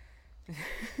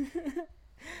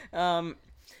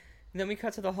 Then we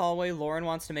cut to the hallway. Lauren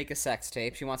wants to make a sex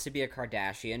tape. She wants to be a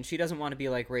Kardashian. She doesn't want to be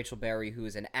like Rachel Berry, who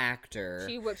is an actor.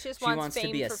 She just She wants wants fame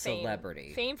to be a for fame.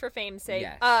 celebrity. Fame for fame's sake.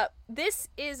 Yes. This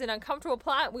is an uncomfortable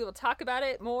plot. We will talk about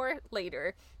it more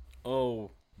later.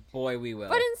 Oh, boy, we will.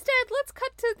 But instead, let's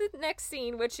cut to the next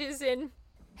scene, which is in,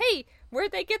 hey,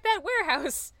 where'd they get that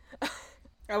warehouse?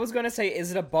 I was going to say,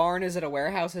 is it a barn? Is it a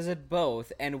warehouse? Is it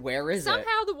both? And where is it?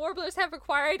 Somehow the Warblers have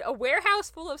acquired a warehouse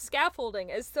full of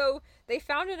scaffolding, as though they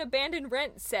found an abandoned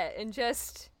rent set and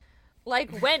just,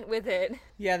 like, went with it.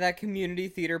 Yeah, that community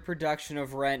theater production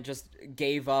of Rent just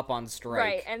gave up on strike.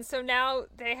 Right, and so now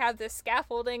they have this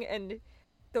scaffolding, and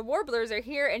the Warblers are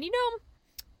here, and you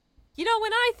know,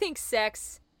 when I think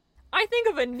sex, I think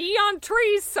of a Neon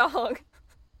Trees song.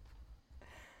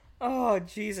 Oh,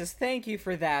 Jesus, thank you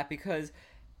for that, because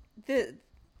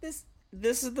this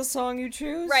is the song you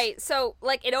choose? Right, so,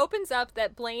 like, it opens up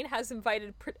that Blaine has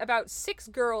invited about 6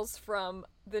 girls from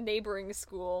the neighboring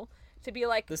school to be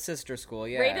like, The sister school,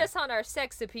 yeah. rate us on our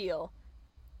sex appeal.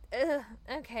 Ugh,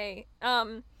 okay.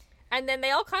 And then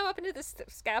they all climb up into the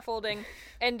scaffolding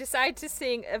and decide to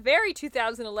sing a very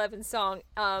 2011 song,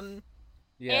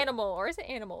 Yeah. Animal, or is it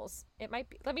Animals? It might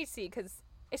be, let me see, because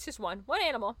it's just one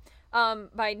animal,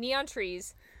 by Neon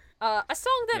Trees. A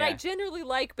song that I Yeah. generally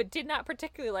like, but did not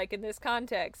particularly like in this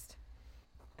context.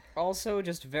 Also,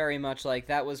 just very much like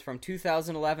that was from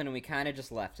 2011, and we kind of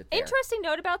just left it there. Interesting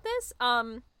note about this,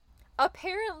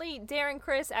 apparently Darren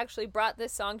Criss actually brought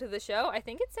this song to the show. I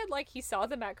think it said, like, he saw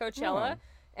them at Coachella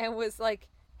and was like,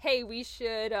 hey, we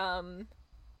should,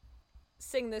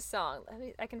 sing this song.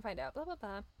 I can find out, blah, blah,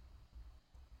 blah.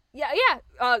 Yeah,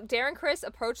 Darren Criss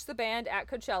approached the band at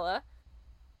Coachella,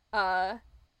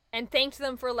 and thanked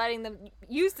them for letting them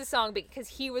use the song because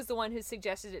he was the one who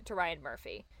suggested it to Ryan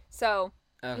Murphy. So,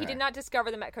 he did not discover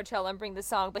them at Coachella and bring the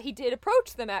song, but he did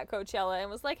approach them at Coachella and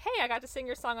was like, hey, I got to sing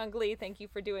your song on Glee. Thank you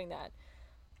for doing that.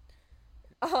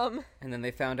 And then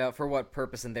they found out for what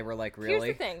purpose, and they were like, really?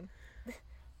 Here's the thing.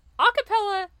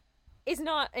 Acapella is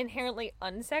not inherently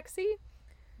unsexy,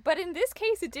 but in this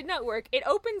case, it did not work. It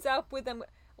opens up with them,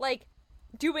 like,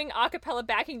 doing acapella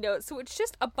backing notes, so it's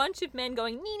just a bunch of men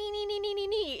going nee nee nee nee nee nee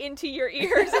nee into your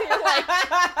ears, and you're like,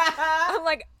 I'm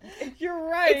like, You're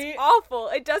right. it's awful.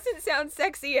 It doesn't sound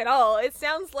sexy at all. It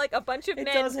sounds like a bunch of It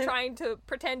men doesn't. trying to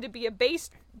pretend to be a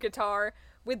bass guitar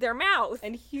with their mouth.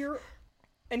 And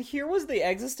here was the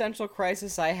existential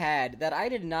crisis I had that I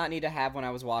did not need to have when I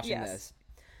was watching Yes. this.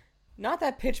 Not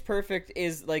that Pitch Perfect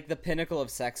is like the pinnacle of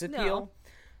sex appeal,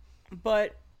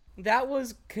 but that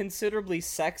was considerably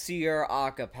sexier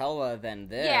a cappella than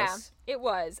this. Yeah, it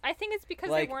was. I think it's because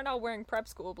Like- they weren't all wearing prep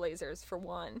school blazers, for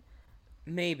one.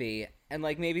 Maybe. And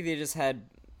like maybe they just had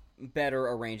better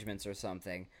arrangements or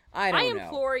something. I don't know.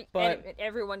 implore But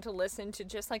everyone to listen to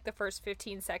just like the first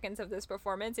 15 seconds of this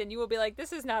performance, and you will be like,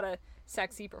 this is not a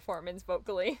sexy performance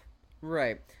vocally.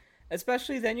 right.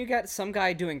 Especially then you got some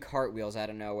guy doing cartwheels out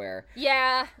of nowhere.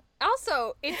 Yeah.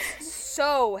 Also, it's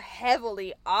so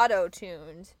heavily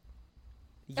auto-tuned.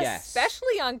 Yes.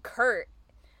 Especially on Kurt.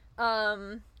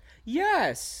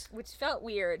 Yes. Which felt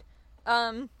weird.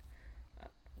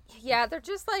 Yeah, they're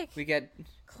just like We get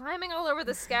climbing all over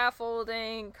the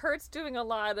scaffolding. Kurt's doing a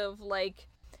lot of like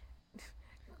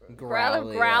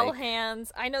growly, growl like-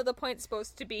 hands. I know the point's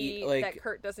supposed to be like- that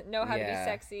Kurt doesn't know how to be yeah.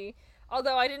 sexy.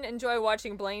 Although I didn't enjoy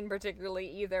watching Blaine particularly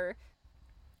either.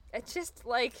 It's just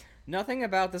like Nothing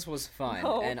about this was fun,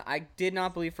 No. and I did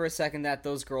not believe for a second that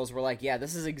those girls were like, yeah,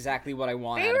 this is exactly what I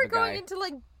want they out were of a going guy. into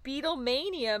like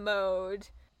Beatlemania mode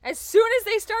as soon as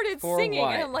they started For singing,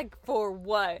 what? and I'm like, for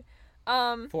what?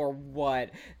 For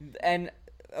what? And,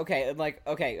 okay,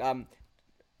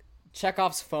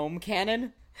 Chekhov's foam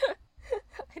cannon?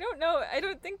 I don't know. I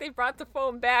don't think they brought the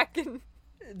foam back, and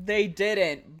They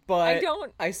didn't, but I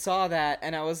don't- I saw that,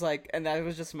 and I was like, and that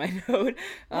was just my note.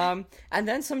 And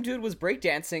then some dude was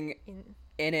breakdancing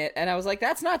in it, and I was like,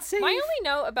 that's not safe. my only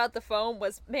note about the foam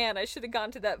was, man, I should have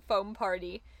gone to that foam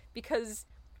party because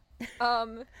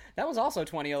That was also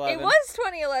 2011. it was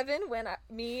 2011 when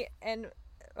me and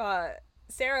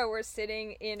Sarah were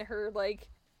sitting in her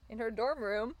dorm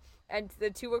room, and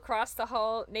the two across the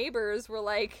hall neighbors were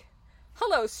like,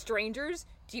 "Hello, strangers.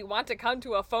 Do you want to come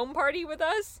to a foam party with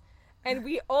us?" And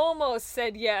we almost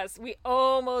said yes. We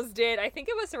almost did. I think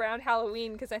it was around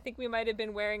Halloween because I think we might have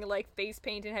been wearing like face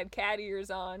paint and had cat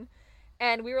ears on.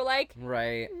 And we were like,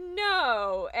 Right.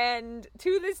 no. And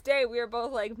to this day, we were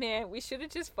both like, man, we should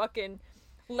have just fucking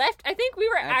left. I think we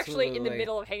were actually in the Absolutely.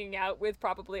 middle of hanging out with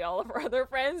probably all of our other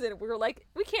friends, and we were like,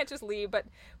 we can't just leave. But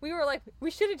we were like,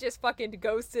 we should have just fucking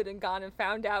ghosted and gone and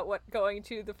found out what going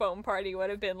to the foam party would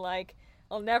have been like.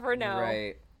 I'll never know.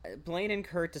 Right. Blaine and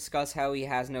Kurt discuss how he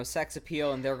has no sex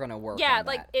appeal, and they're gonna work Yeah, on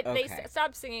like that. they Okay.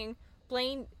 stop singing.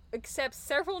 Blaine accepts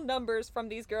several numbers from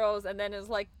these girls, and then is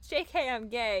like, "JK, I'm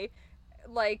gay."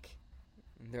 Like,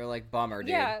 They're like, bummer, dude.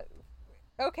 yeah,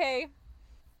 okay.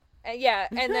 Yeah,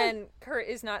 and then Kurt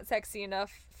is not sexy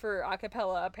enough for a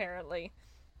cappella, apparently.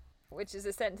 Which is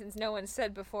a sentence no one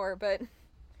said before, but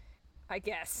I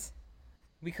guess.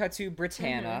 We cut to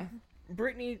Britannia. Mm-hmm.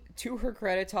 Brittany, to her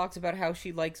credit, talks about how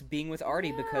she likes being with Artie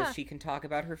Yeah. because she can talk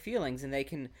about her feelings, and they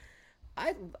can.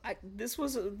 This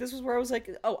was where I was like,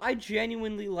 oh, I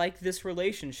genuinely like this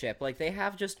relationship. Like, they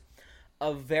have just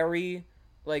a very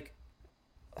like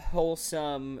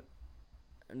wholesome,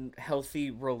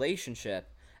 healthy relationship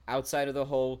outside of the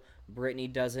whole Brittany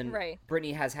doesn't. Right.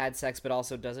 Brittany has had sex, but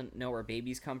also doesn't know where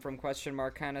babies come from?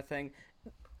 Kind of thing.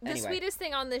 The Anyway. sweetest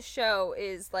thing on this show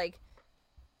is, like,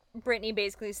 Brittany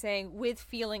basically saying, with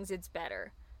feelings it's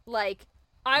better. Like,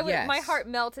 my Yes. heart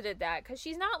melted at that, because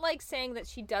she's not, like, saying that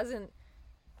she doesn't,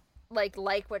 like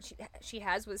what she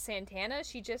has with Santana.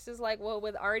 She just is like, well,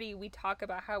 with Artie, we talk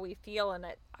about how we feel, and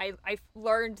that I've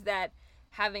learned that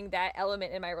having that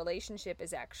element in my relationship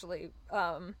is actually,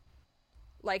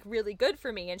 like, really good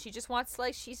for me, and she just wants,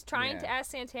 like, she's trying to Yeah.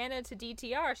 ask Santana to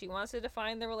DTR. She wants to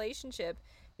define the relationship,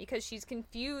 because she's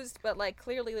confused, but, like,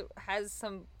 clearly has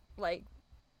some, like,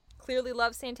 clearly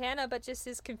loves Santana, but just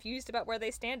is confused about where they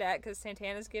stand at, because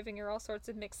Santana's giving her all sorts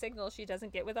of mixed signals she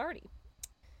doesn't get with Artie.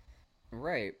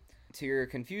 Right. To your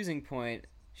confusing point,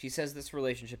 she says this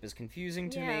relationship is confusing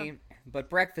to Yeah. me, but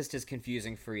breakfast is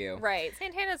confusing for you. Right.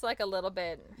 Santana's, like, a little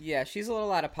bit... Yeah, she's a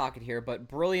little out of pocket here, but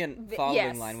brilliant following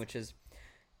yes. line, which is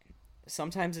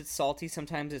sometimes it's salty,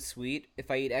 sometimes it's sweet.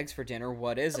 If I eat eggs for dinner,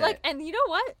 what is Like, it? and you know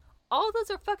what? All of those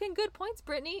are fucking good points,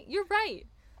 Brittany. You're right.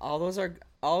 All those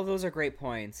are great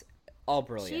points. All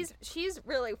brilliant. She's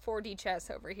really 4D chess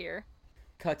over here.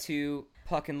 Cut to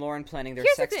Puck and Lauren planning their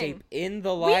Here's the sex thing. tape in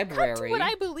the We cut to library. what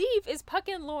I believe is Puck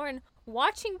and Lauren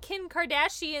watching Kim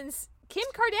Kardashian's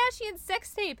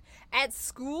sex tape at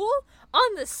school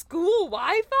on the school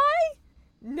Wi-Fi?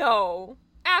 No,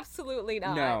 absolutely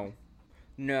not.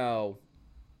 No.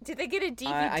 Did they get a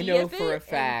DVD I know of it for a and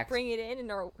fact. bring it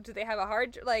in, or do they have a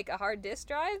hard disk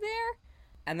drive there?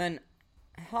 And then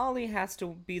Holly has to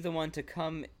be the one to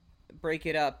come break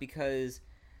it up, because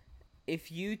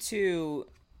if you two,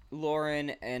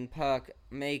 Lauren and Puck,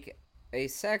 make a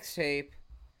sex tape,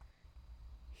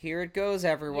 here it goes,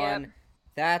 everyone. Yep.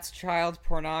 That's child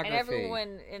pornography. And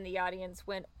everyone in the audience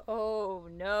went, "Oh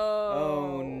no!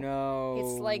 Oh no.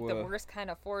 It's like the worst kind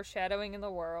of foreshadowing in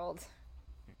the world.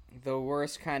 The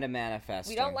worst kind of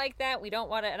manifesting. We don't like that. We don't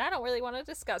want to, and I don't really want to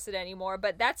discuss it anymore.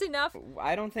 But that's enough.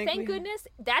 I don't think Thank goodness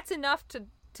that's enough to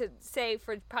say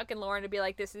for Puck and Lauren to be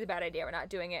like, this is a bad idea, we're not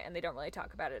doing it, and they don't really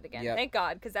talk about it again. Yep. Thank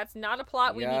God, because that's not a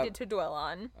plot we Yep. needed to dwell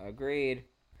on. Agreed.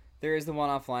 There is the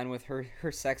one-off line with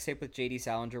her sex tape with J.D.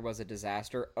 Salinger was a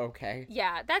disaster. Okay.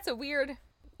 Yeah, that's a weird...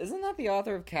 Isn't that the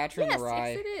author of Catcher in Yes, the Rye?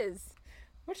 yes, it is.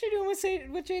 What's she doing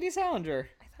with J.D. Salinger?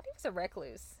 I thought he was a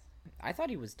recluse. I thought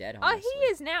he was dead, Oh, honestly. he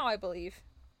is now, I believe.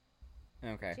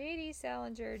 Okay. J.D.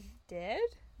 Salinger dead?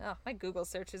 Oh, my Google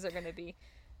searches are going to be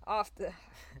off the...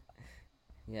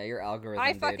 Yeah, your algorithm,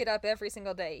 I fuck dude. it up every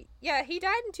single day. Yeah, he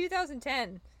died in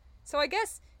 2010. So I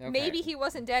guess Okay. maybe he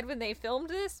wasn't dead when they filmed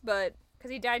this, but...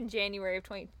 Because he died in January of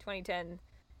 2010.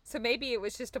 So maybe it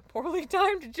was just a poorly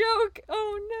timed joke.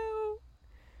 Oh,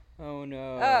 no. Oh,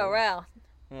 no. Oh, well.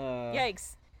 Uh,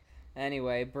 Yikes.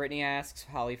 Anyway, Brittany asks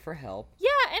Holly for help. Yeah,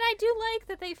 and I do like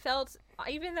that they felt,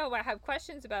 even though I have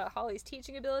questions about Holly's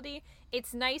teaching ability,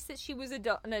 it's nice that she was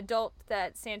an adult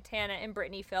that Santana and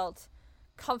Brittany felt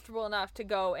comfortable enough to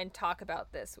go and talk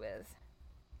about this with.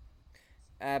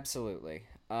 Absolutely.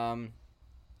 And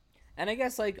I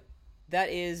guess, like,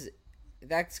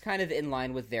 that's kind of in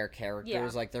line with their characters. Yeah.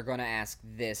 Like, they're gonna ask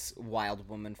this wild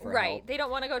woman for Right. help. They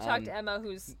don't want to go talk to Emma,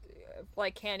 who's,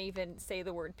 like, can't even say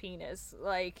the word penis.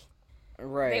 Like,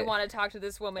 Right. they want to talk to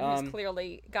this woman who's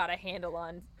clearly got a handle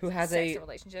on who has sex a and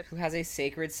relationships. who has a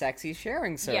sacred, sexy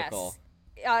sharing circle.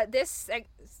 Yes. This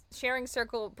sharing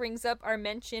circle brings up our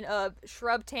mention of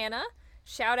Shrub Tana.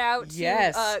 Shout out to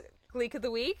Yes. Gleek of the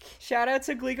Week. Shout out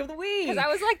to Gleek of the Week. Because I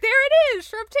was like, there it is,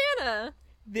 Shrub Tana.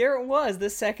 There it was. The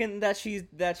second that she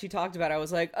talked about it, I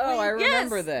was like, oh, I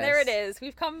remember Yes, this. there it is.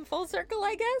 We've come full circle,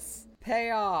 I guess.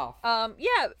 Payoff.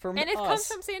 Yeah, From and it us. comes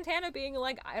from Santana being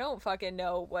like, I don't fucking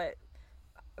know what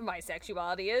my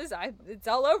sexuality is. It's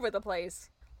all over the place.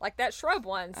 like that shrub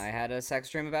once. I had a sex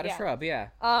dream about a Yeah. shrub, yeah.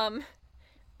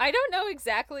 I don't know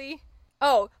exactly.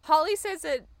 Oh, Holly says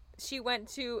that she went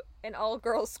to an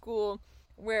all-girls school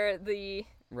where the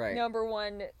Right. number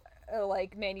one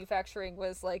like manufacturing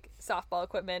was like softball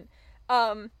equipment.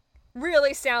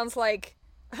 Really sounds like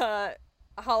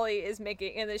Holly is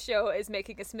making in the show is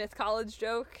making a Smith College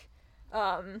joke.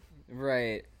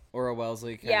 Right. Or a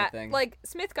Wellesley kind Yeah, of thing. like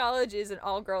Smith College is an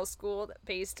all-girls school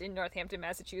based in Northampton,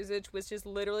 Massachusetts, which is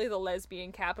literally the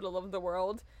lesbian capital of the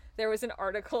world. There was an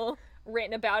article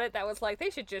written about it that was like, they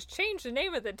should just change the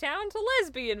name of the town to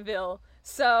Lesbianville.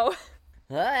 So,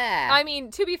 Ah! I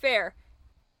mean, to be fair,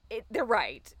 they're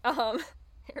right.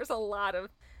 There's a lot of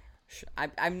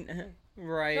I'm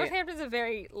right. Northampton's a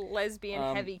very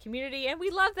lesbian-heavy community, and we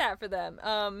love that for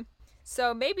them.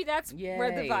 So maybe that's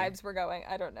where the Yay. vibes were going.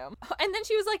 I don't know. And then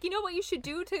she was like, you know what you should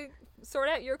do to sort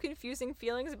out your confusing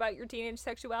feelings about your teenage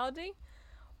sexuality?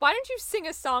 Why don't you sing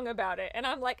a song about it? And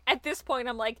I'm like, at this point,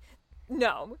 I'm like,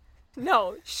 no,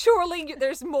 surely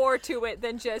there's more to it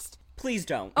than just, Please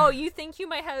don't. oh, you think you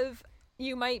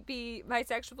might be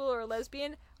bisexual or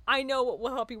lesbian? I know what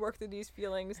will help you work through these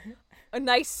feelings. A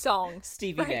nice song.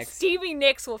 Stevie Right? Nicks. Stevie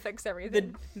Nicks will fix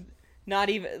everything. Not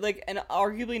even, like, and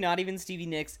arguably not even Stevie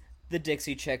Nicks, the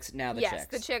Dixie Chicks, now the Yes, Chicks.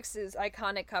 the Chicks is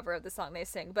iconic cover of the song they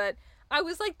sing. But I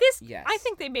was like, Yes. I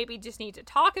think they maybe just need to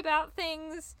talk about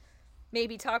things.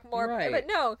 Maybe talk more. Right. But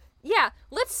no, yeah,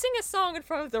 let's sing a song in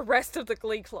front of the rest of the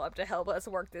Glee Club to help us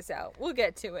work this out. We'll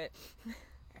get to it.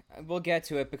 We'll get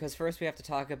to it, because first we have to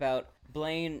talk about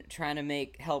Blaine trying to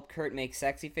help Kurt make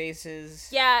sexy faces.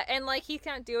 Yeah, and like he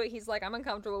can't do it. He's like, I'm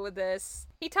uncomfortable with this.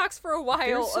 He talks for a while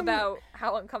There's some- about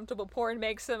how uncomfortable porn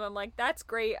makes him. I'm like, that's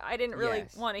great. I didn't really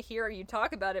Yes. want to hear you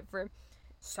talk about it for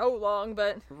so long,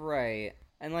 but Right.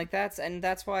 And like that's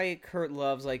why Kurt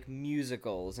loves like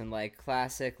musicals and like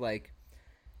classic like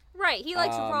right. He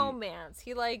likes romance.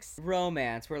 He likes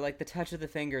romance where like the touch of the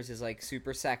fingers is like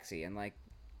super sexy, and like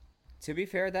to be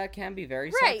fair, that can be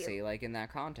very Right. sexy like in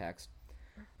that context.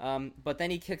 But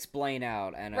then he kicks Blaine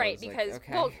out, and I right was because like,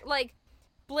 okay. well, like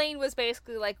Blaine was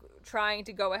basically like trying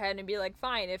to go ahead and be like,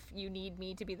 fine, if you need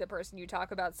me to be the person you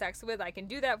talk about sex with, I can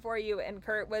do that for you. And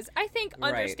Kurt was, I think, Right.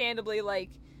 understandably like,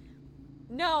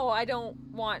 no, I don't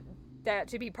want that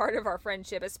to be part of our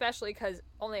friendship, especially because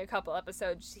only a couple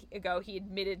episodes ago he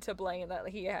admitted to Blaine that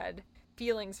he had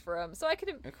feelings for him. So I could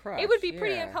A crush, it would be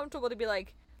pretty yeah. uncomfortable to be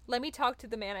like, let me talk to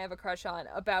the man I have a crush on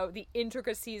about the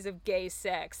intricacies of gay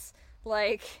sex.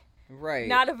 Like, Right.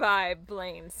 not a vibe,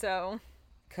 Blaine. So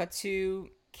Cut to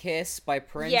Kiss by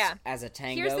Prince Yeah. as a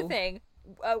tango. here's the thing.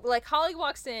 Like Holly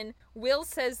walks in, Will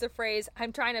says the phrase,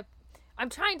 I'm trying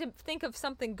to think of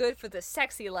something good for the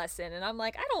sexy lesson, and I'm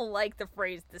like, I don't like the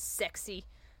phrase the sexy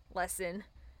lesson.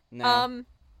 No.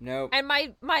 Nope. And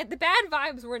the bad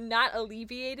vibes were not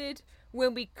alleviated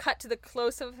when we cut to the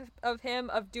close of him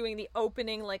of doing the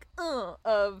opening like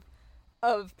of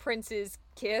Prince's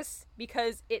kiss,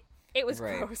 because it was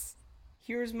Right. gross.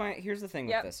 Here's the thing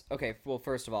Yep. with this. Okay, well,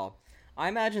 first of all, I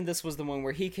imagine this was the one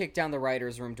where he kicked down the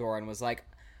writer's room door and was like,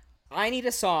 I need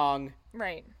a song,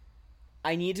 Right.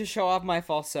 I need to show off my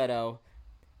falsetto,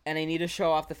 and I need to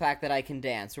show off the fact that I can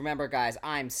dance. Remember, guys,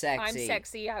 I'm sexy. I'm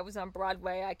sexy. I was on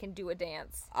Broadway. I can do a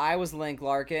dance. I was Link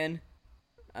Larkin.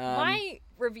 My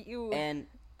review And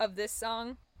of this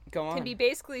song go on. can be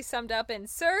basically summed up in,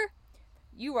 sir,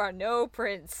 you are no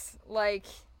prince. Like,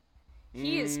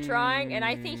 he is trying, and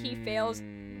I think he fails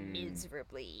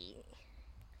miserably.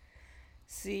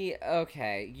 See,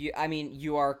 okay,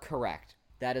 you are correct.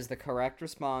 That is the correct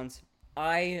response.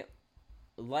 I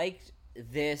liked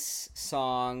this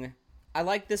song. I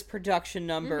like this production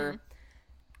number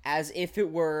as if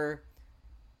it were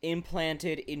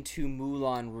implanted into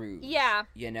Moulin Rouge. Yeah,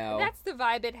 You know? that's the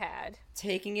vibe it had.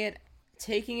 taking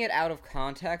it out of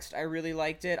context, I really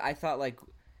liked it. I thought like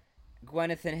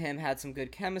Gwyneth and him had some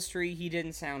good chemistry. He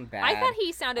didn't sound bad. I thought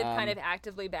he sounded kind of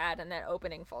actively bad in that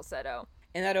opening falsetto.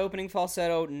 in that opening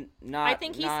falsetto, not I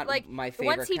think he's not like, my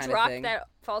favorite once he kind of dropped thing. that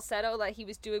falsetto that he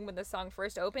was doing when the song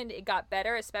first opened, it got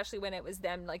better, especially when it was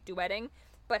them like duetting.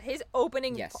 But his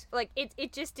opening, Yes. like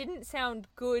it just didn't sound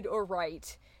good or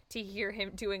right to hear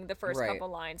him doing the first Right. couple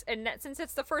lines. And that, since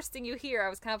it's the first thing you hear, I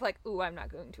was kind of like, ooh, I'm not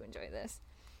going to enjoy this.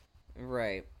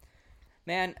 Right.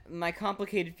 Man, my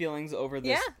complicated feelings over this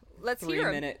Yeah, let's hear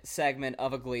 'em. 3-minute segment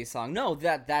of a Glee song. No,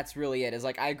 that's really it. Is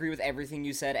like I agree with everything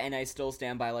you said, and I still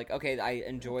stand by. Like, okay, I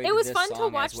enjoyed. It was this fun to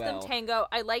song watch as well. them tango.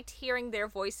 I liked hearing their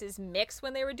voices mix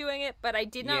when they were doing it, but I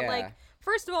did not Yeah. like.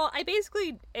 First of all, I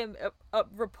basically am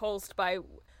repulsed by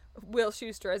Will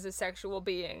Schuester as a sexual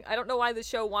being. I don't know why the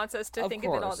show wants us to Of think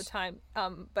of it all the course. time,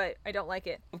 but I don't like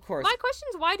it. Of course. My question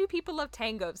is, why do people love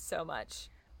tangos so much?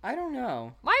 I don't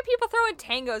know. Why are people throwing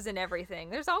tangos in everything?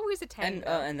 There's always a tango.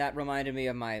 And that reminded me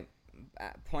of my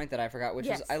point that I forgot, which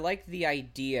is I like the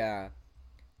idea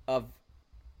of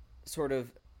sort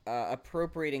of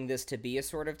appropriating this to be a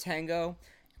sort of tango.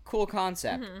 Cool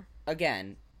concept.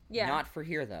 Again, not for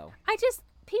here though.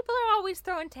 People are always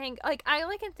throwing tango. Like, all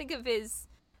I can think of is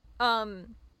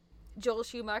Joel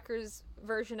Schumacher's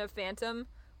version of Phantom,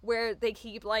 where they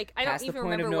keep, like, I don't even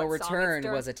remember what Past the Point of No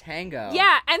Return was a tango.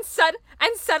 Yeah, and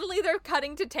suddenly they're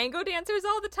cutting to tango dancers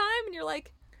all the time, and you're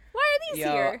like, why are these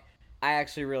here? I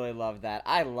actually really love that.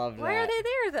 I love that. Why are they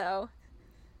there, though?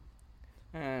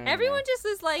 Everyone just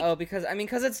is like... Oh, because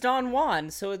it's Don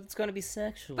Juan, so it's going to be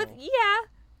sexual. But, yeah.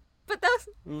 But those,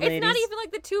 it's not even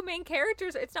like the two main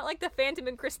characters. It's not like the Phantom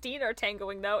and Christine are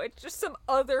tangoing, though. It's just some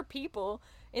other people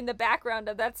in the background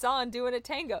of that song doing a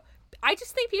tango. I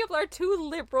just think people are too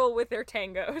liberal with their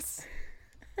tangos.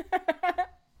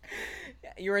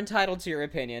 You're entitled to your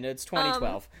opinion. It's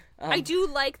 2012. I do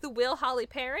like the Will Holly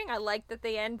pairing. I like that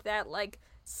they end that, like,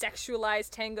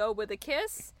 sexualized tango with a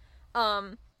kiss.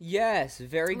 Yes,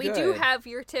 very good. We do have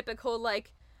your typical,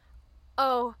 like,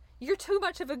 oh, you're too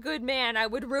much of a good man, I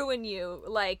would ruin you.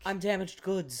 Like, I'm damaged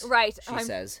goods. Right. She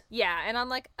says. Yeah, and I'm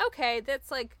like, okay, that's,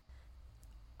 like,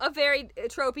 a very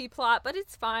tropey plot, but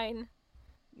it's fine.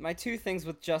 My two things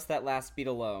with just that last beat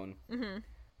alone.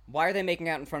 Why are they making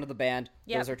out in front of the band?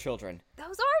 Yep. Those are children.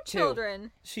 Those are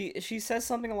children. She says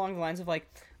something along the lines of,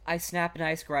 like, I snap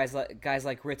nice guys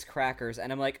like Ritz crackers,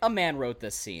 and I'm like, a man wrote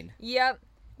this scene. Yep.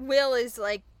 Will is,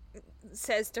 like,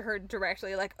 says to her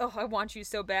directly, like, oh, I want you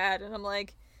so bad, and I'm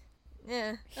like,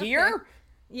 Here? Okay.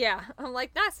 Yeah. I'm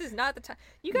like, this is not the time.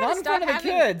 You gotta not stop in front of the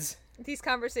kids. These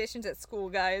conversations at school,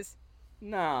 guys.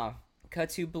 Nah.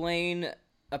 Cut to Blaine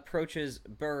approaches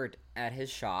Bert at his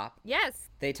shop. Yes.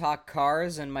 They talk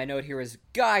cars, and my note here is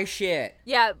guy shit.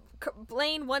 Yeah,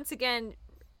 Blaine once again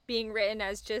being written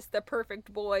as just the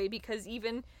perfect boy, because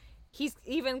he's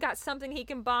even got something he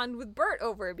can bond with Bert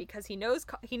over, because he knows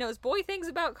boy things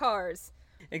about cars.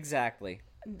 Exactly.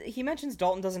 He mentions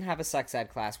Dalton doesn't have a sex ed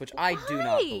class, which I do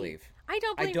not believe. I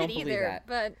don't believe it either, that.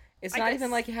 But it's not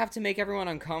even like you have to make everyone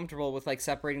uncomfortable with, like,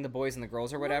 separating the boys and the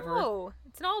girls or whatever. No,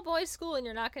 it's an all-boys school, and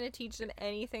you're not going to teach them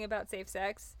anything about safe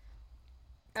sex.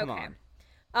 Come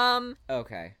on.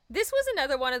 Okay. This was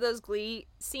another one of those Glee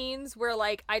scenes where,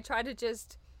 like, I try to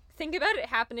just think about it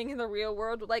happening in the real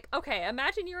world. Like, okay,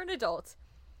 imagine you're an adult,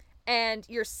 and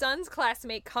your son's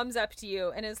classmate comes up to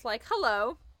you and is like,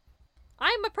 hello,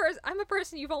 I'm a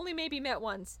person you've only maybe met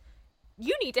once.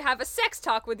 You need to have a sex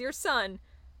talk with your son.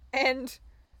 And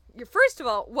you're, first of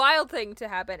all, wild thing to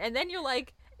happen. And then you're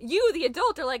like, you, the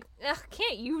adult, are like, ugh,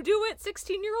 can't you do it,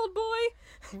 16-year-old boy?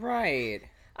 Right.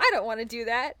 I don't want to do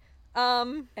that.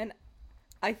 And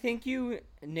I think you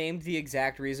named the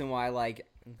exact reason why, like,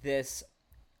 this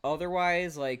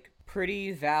otherwise, like,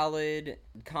 pretty valid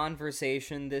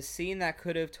conversation, this scene that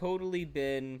could have totally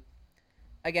been,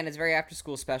 again, it's very after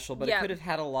school special, but it could have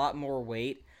had a lot more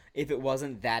weight if it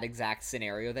wasn't that exact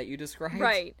scenario that you described.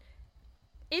 Right.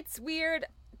 It's weird.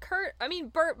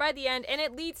 Bert by the end, and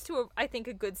it leads to, I think,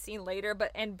 a good scene later,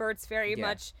 and Bert's very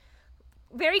much,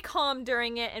 very calm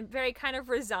during it, and very kind of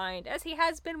resigned, as he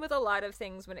has been with a lot of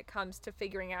things when it comes to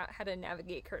figuring out how to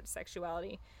navigate Kurt's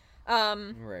sexuality.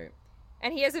 Right.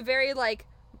 And he has a very, like,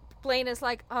 Blaine is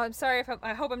like, oh, I'm sorry,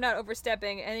 I hope I'm not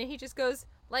overstepping, and then he just goes,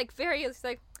 like, it's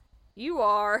like, you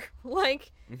are,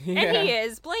 like, and he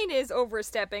is. Blaine is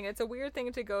overstepping. It's a weird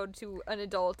thing to go to an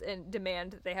adult and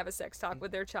demand that they have a sex talk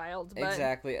with their child. But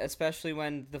exactly, especially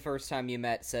when the first time you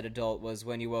met said adult was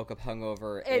when you woke up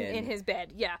hungover in his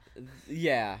bed. Yeah.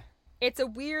 Yeah. It's a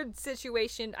weird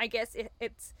situation. I guess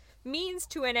it's means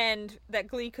to an end that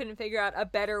Glee couldn't figure out a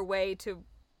better way to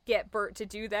get Bert to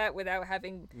do that without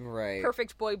having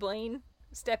perfect boy Blaine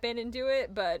step in and do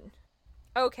it, but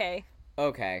okay.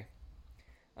 Okay.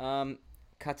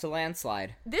 Cut to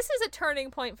Landslide. This is a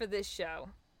turning point for this show.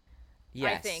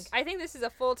 Yes. I think this is a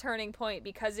full turning point,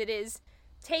 because it is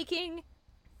taking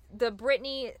the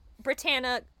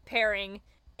Brittany-Britannia pairing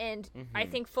and I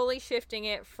think fully shifting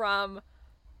it from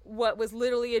what was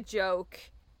literally a joke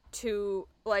to,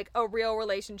 like, a real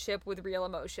relationship with real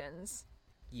emotions.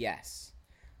 Yes.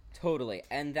 Totally.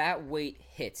 And that weight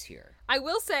hits here. I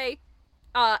will say,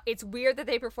 it's weird that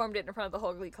they performed it in front of the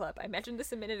whole Glee Club. I mentioned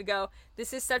this a minute ago.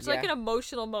 This is such like an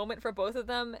emotional moment for both of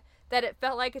them that it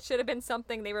felt like it should have been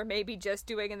something they were maybe just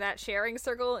doing in that sharing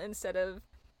circle instead of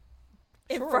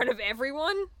in front of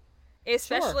everyone.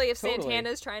 Especially if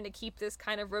Santana's trying to keep this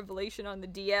kind of revelation on the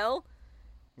DL.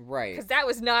 Right. Because that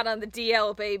was not on the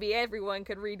DL, baby. Everyone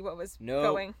could read what was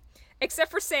going. Except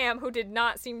for Sam, who did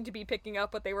not seem to be picking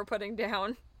up what they were putting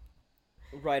down.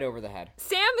 Right over the head.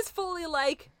 Sam is fully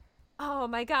like, oh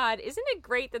my god, isn't it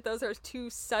great that those are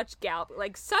such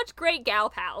great gal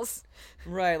pals?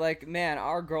 Right, like, man,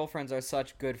 our girlfriends are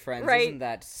such good friends. Right. Isn't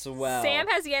that swell? Sam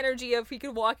has the energy of he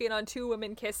could walk in on two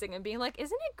women kissing and being like,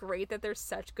 isn't it great that they're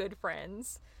such good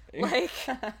friends? Like,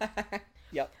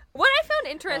 Yep. what I found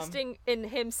interesting in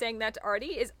him saying that to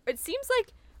Artie is it seems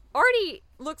like Artie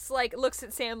looks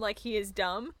at Sam like he is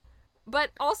dumb,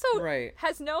 but also Right.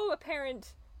 has no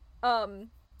apparent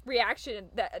reaction,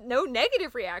 no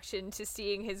negative reaction to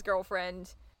seeing his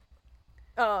girlfriend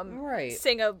Right.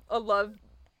 sing a love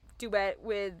duet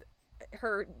with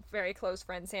her very close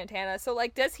friend Santana. So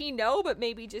like, does he know but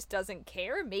maybe just doesn't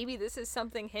care? Maybe this is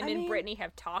something him and Brittany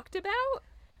have talked about?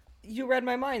 You read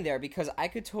my mind there, because I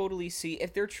could totally see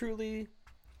if they're truly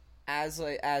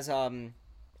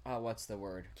what's the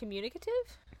word? Communicative?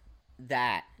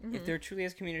 That. If they're truly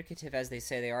as communicative as they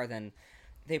say they are, then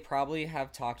they probably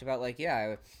have talked about, like,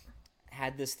 yeah, I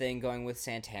had this thing going with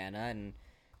Santana, and,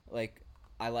 like,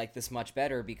 I like this much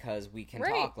better because we can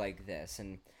talk like this,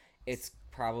 and it's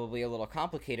probably a little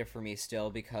complicated for me still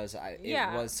because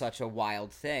it was such a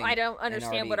wild thing. I don't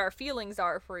understand what our feelings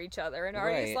are for each other, and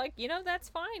Artie's like, that's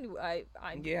fine. I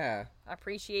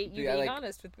appreciate you being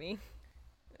honest with me.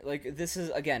 Like, this is,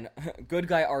 again, good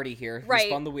guy Artie here. Right. He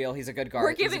spun the wheel. He's a good guard.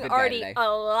 We're giving Artie a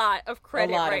lot of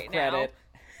credit now.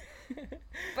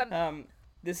 But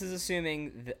this is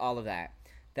assuming all of that.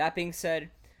 That being said,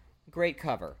 great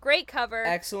cover. Great cover.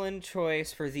 Excellent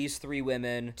choice for these three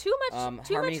women. Too much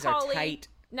harmonies Holly, are tight.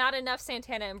 Not enough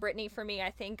Santana and Brittany for me. I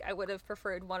think I would have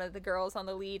preferred one of the girls on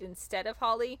the lead instead of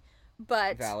Holly.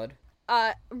 But valid.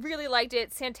 Really liked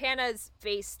it. Santana's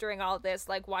face during all this,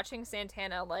 like watching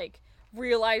Santana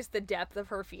realize the depth of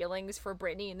her feelings for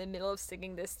Brittany in the middle of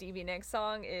singing this Stevie Nicks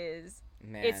song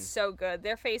it's so good.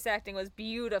 Their face acting was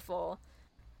beautiful.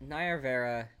 Naya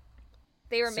Rivera.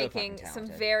 They were making some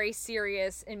very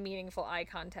serious and meaningful eye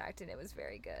contact, and it was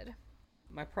very good.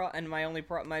 My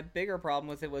bigger problem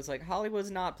with it was, like, Holly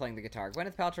was not playing the guitar.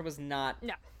 Gwyneth Paltrow was not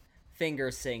finger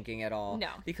syncing at all. No.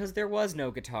 Because there was no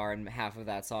guitar in half of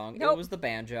that song. Nope. It was the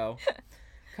banjo.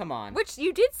 Come on. Which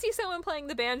you did see someone playing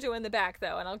the banjo in the back,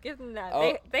 though, and I'll give them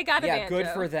that. They got a banjo. Yeah, good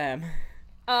for them.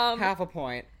 Half a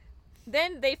point.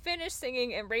 Then they finish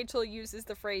singing, and Rachel uses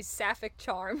the phrase sapphic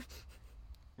charm.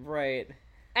 Right.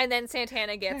 And then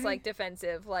Santana gets,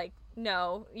 defensive,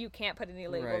 no, you can't put any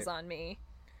labels on me.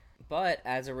 But,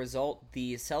 as a result,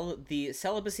 the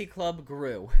celibacy club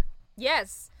grew.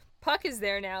 Yes. Puck is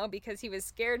there now because he was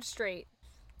scared straight.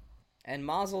 And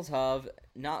Mazel Tov,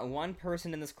 not one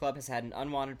person in this club has had an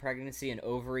unwanted pregnancy in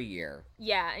over a year.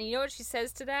 Yeah, and you know what she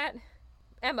says to that?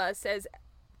 Emma says,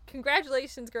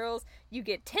 congratulations, girls, you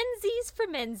get tensies for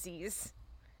mensies.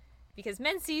 Because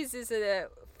menses is a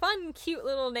fun, cute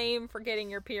little name for getting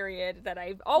your period that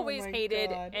I've always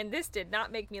hated, and this did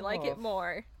not make me like it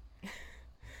more.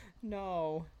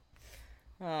 No.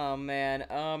 Oh, man.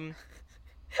 Oh,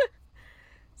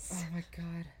 my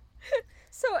God.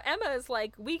 So Emma is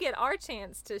like, we get our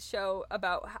chance to show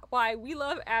about why we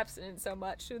love abstinence so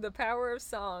much through the power of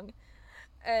song.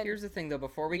 And here's the thing, though,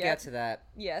 before we get to that.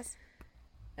 Yes.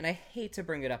 And I hate to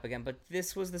bring it up again, but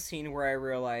this was the scene where I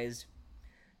realized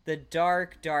the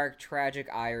dark, dark, tragic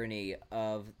irony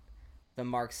of the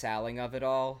Mark Salling of it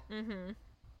all. Mm-hmm.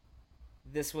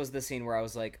 This was the scene where I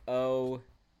was like, oh,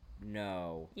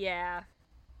 no. Yeah.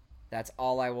 That's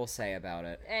all I will say about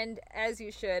it. And as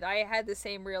you should, I had the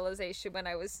same realization when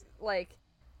I was,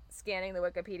 scanning the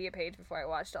Wikipedia page before I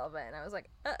watched all of it, and I was like,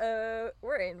 uh-oh,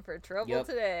 we're in for trouble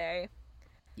today.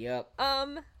 Yep.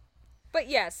 But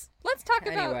yes, let's talk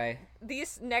about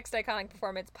this next iconic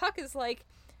performance. Puck is like,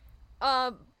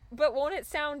 but won't it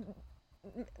sound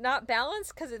not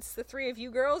balanced because it's the three of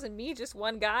you girls and me, just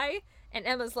one guy? And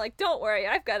Emma's like, don't worry,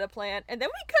 I've got a plan. And then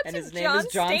we cut and to his name is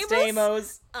John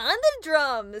Stamos on the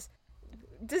drums.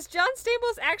 Does John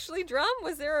Stamos actually drum?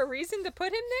 Was there a reason to put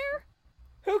him there?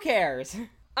 Who cares?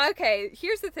 Okay,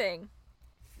 here's the thing.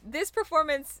 This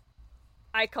performance,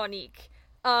 iconic.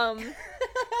 Iconic.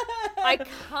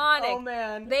 Oh,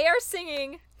 man. They are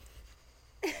singing.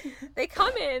 They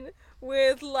come in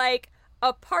with,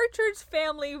 a Partridge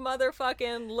Family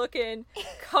motherfucking looking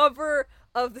cover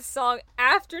of the song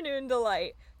Afternoon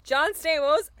Delight. John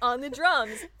Stamos on the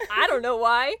drums. I don't know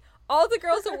why. All the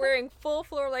girls are wearing full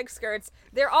floor-length skirts.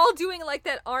 They're all doing,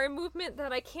 that arm movement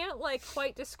that I can't,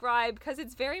 quite describe, because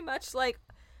it's very much like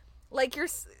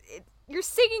you're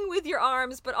singing with your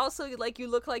arms, but also, you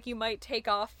look like you might take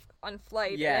off on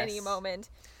flight at any moment.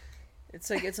 It's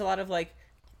it's a lot of,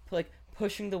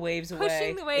 pushing the waves away.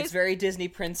 Pushing the waves. It's very Disney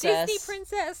Princess. Disney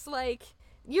Princess,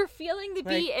 you're feeling the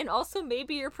beat, and also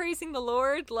maybe you're praising the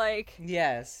Lord. Like,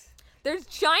 yes. There's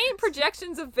giant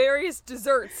projections of various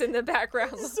desserts in the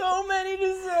background. So many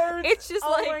desserts. It's just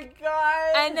oh my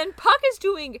god. And then Puck is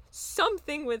doing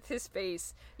something with his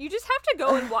face. You just have to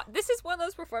go and watch. This is one of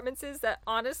those performances that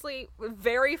honestly were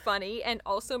very funny and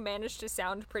also managed to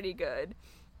sound pretty good.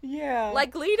 Yeah. Like,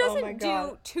 Glee doesn't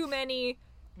do too many,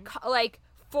 like,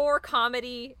 4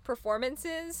 comedy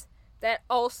performances that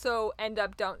also end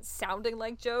up sounding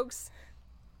like jokes.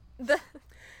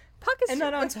 Puck is, and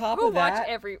then on top go of that,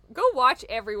 go watch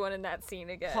everyone in that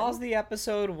scene again. Pause the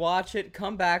episode, watch it,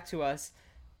 come back to us,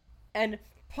 and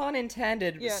pun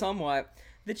intended, somewhat.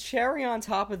 The cherry on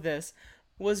top of this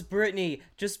was Brittany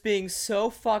just being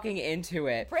so fucking into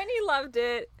it. Brittany loved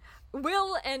it.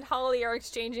 Will and Holly are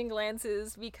exchanging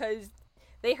glances because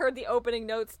they heard the opening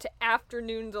notes to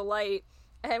Afternoon Delight,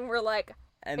 and were like,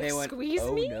 and they went, "Excuse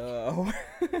me?" No.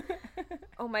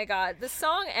 Oh my god! The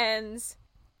song ends.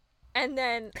 And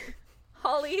then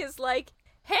Holly is like,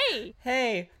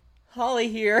 Hey, Holly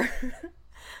here."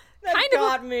 That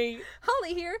got me.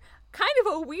 Holly here. Kind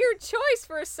of a weird choice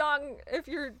for a song if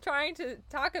you're trying to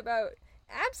talk about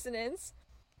abstinence.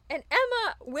 And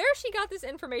Emma, where she got this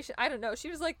information, I don't know. She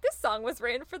was like, this song was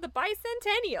written for the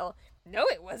bicentennial. No,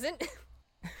 it wasn't.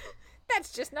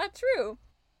 That's just not true.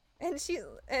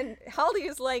 And Holly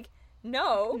is like,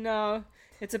 No.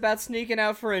 It's about sneaking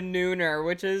out for a nooner,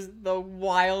 which is the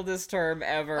wildest term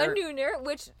ever. A nooner,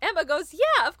 which Emma goes,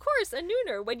 yeah, of course, a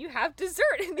nooner, when you have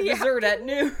dessert in the dessert at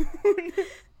noon.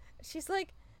 She's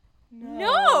like,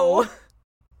 no.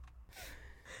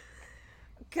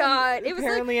 God, it was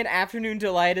apparently an afternoon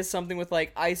delight is something with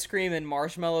like ice cream and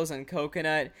marshmallows and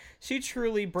coconut. She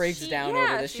truly breaks down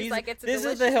over this. She's like, it's a this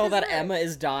is the hill dessert that Emma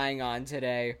is dying on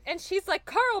today. And she's like,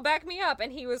 Carl, back me up.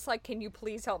 And he was like, can you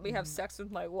please help me have sex with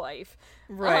my wife?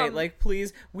 Right, like,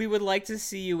 please, we would like to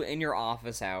see you in your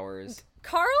office hours.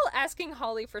 Carl asking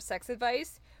Holly for sex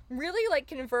advice really, like,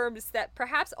 confirms that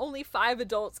perhaps only 5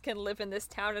 adults can live in this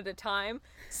town at a time.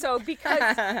 So because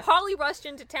Holly rushed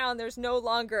into town, there's no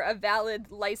longer a valid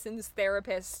licensed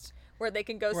therapist where they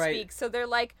can go speak. So they're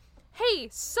like, hey,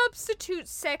 substitute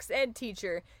sex ed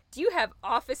teacher, do you have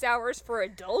office hours for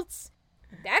adults?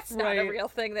 That's not a real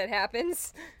thing that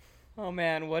happens. Oh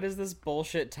man, what is this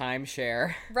bullshit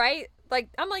timeshare? Right? Like,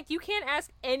 I'm like, you can't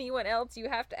ask anyone else. You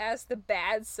have to ask the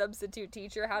bad substitute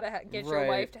teacher how to get your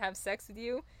wife to have sex with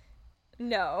you.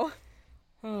 No.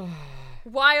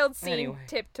 Wild scene,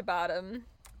 tip to bottom.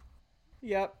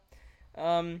 Yep.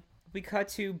 We cut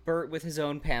to Bert with his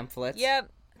own pamphlets.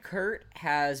 Yep. Kurt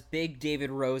has big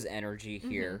David Rose energy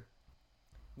here,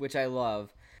 which I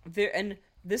love. And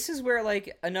this is where,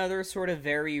 like, another sort of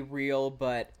very real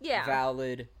but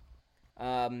valid,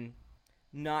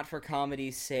 not for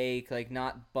comedy's sake, like,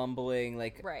 not bumbling,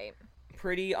 like,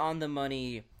 pretty on the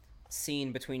money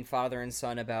scene between father and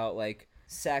son about, like,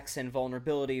 sex and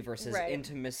vulnerability versus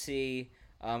intimacy,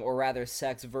 or rather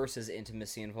sex versus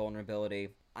intimacy and vulnerability.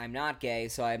 I'm not gay,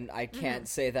 so I can't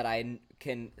say that I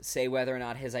can say whether or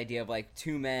not his idea of, like,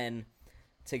 2 men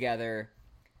together,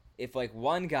 if, like,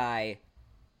 one guy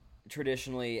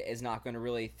traditionally is not going to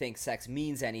really think sex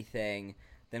means anything,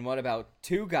 then what about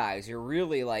 2 guys? You're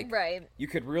really, like, you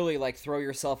could really, like, throw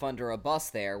yourself under a bus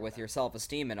there with your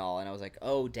self-esteem and all. And I was like,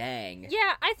 oh, dang.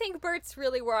 Yeah, I think Bert's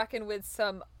really rocking with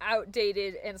some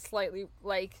outdated and slightly,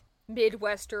 like,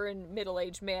 Midwestern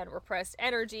middle-aged man repressed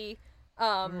energy.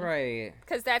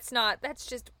 Because that's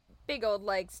just big old,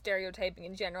 like, stereotyping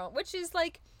in general, which is,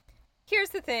 like, here's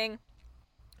the thing.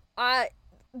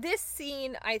 This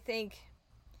scene, I think,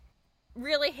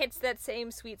 really hits that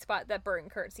same sweet spot that Bert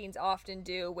and Kurt scenes often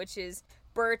do, which is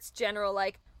Bert's general,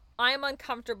 like, I'm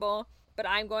uncomfortable, but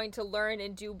I'm going to learn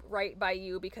and do right by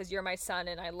you because you're my son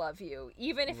and I love you.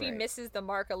 Even if he misses the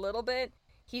mark a little bit,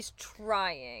 he's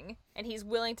trying, and he's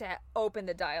willing to open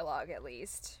the dialogue at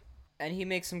least. And he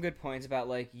makes some good points about,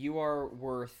 like, you are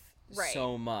worth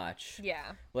so much.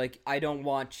 Yeah. Like, I don't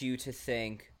want you to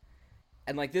think,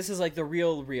 and, like, this is, like, the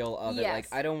real of it. Like,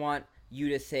 I don't want you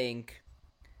to think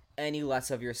any less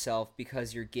of yourself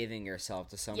because you're giving yourself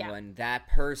to someone. That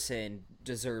person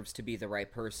deserves to be the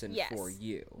right person for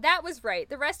you. That was right.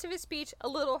 The rest of his speech, a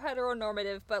little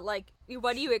heteronormative, but, like,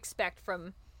 what do you expect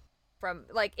from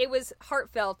like, it was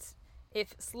heartfelt,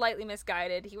 if slightly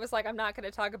misguided. He was like, I'm not going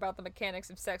to talk about the mechanics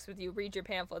of sex with you. Read your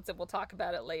pamphlets and we'll talk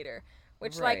about it later.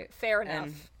 Which, like, fair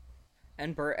enough.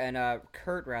 And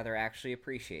Kurt rather actually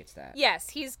appreciates that. Yes,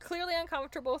 he's clearly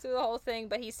uncomfortable through the whole thing,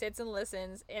 but he sits and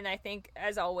listens, and I think,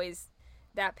 as always,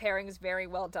 that pairing is very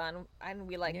well done, and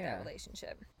we like that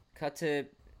relationship. Cut to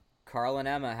Carl and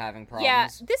Emma having problems. Yeah,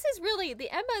 this is really the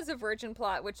Emma is a virgin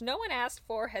plot, which no one asked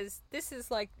for. This is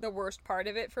like the worst part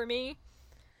of it for me.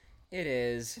 It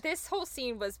is. This whole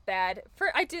scene was bad.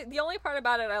 The only part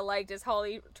about it I liked is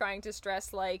Holly trying to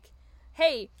stress like,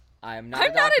 "Hey, I'm not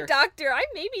a doctor. I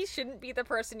maybe shouldn't be the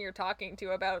person you're talking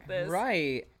to about this."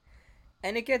 Right.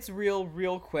 And it gets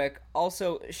real quick.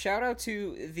 Also, shout out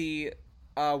to the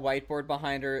whiteboard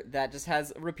behind her that just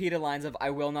has repeated lines of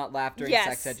 "I will not laugh during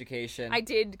sex education." I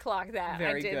did clock that.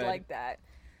 Very I did good. like that.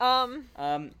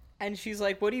 And she's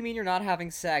like, "What do you mean you're not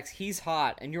having sex? He's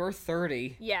hot and you're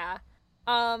 30." Yeah.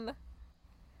 And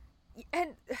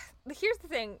here's the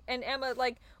thing. And Emma,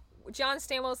 like, John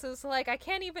Stamos is like, "I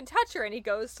can't even touch her," and he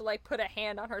goes to like put a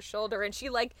hand on her shoulder, and she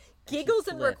like giggles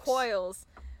and recoils,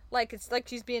 like it's like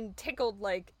she's being tickled,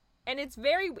 like, and it's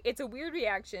a weird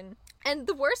reaction. And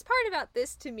the worst part about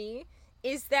this to me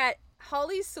is that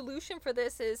Holly's solution for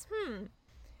this is,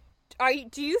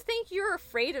 do you think you're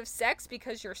afraid of sex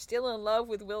because you're still in love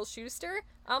with Will Schuester?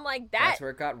 I'm like, That's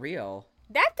where it got real.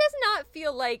 That does not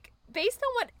feel like, based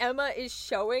on what Emma is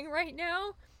showing right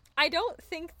now, I don't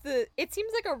think it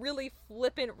seems like a really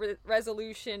flippant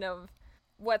resolution of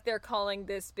what they're calling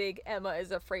this big Emma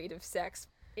is afraid of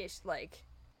sex-ish, like,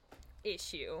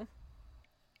 issue.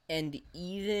 And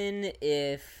even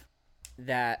if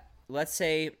that, let's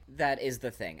say that is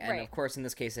the thing, and of course in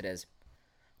this case it is.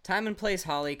 Time and place,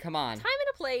 Holly, come on. Time and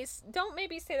a place. Don't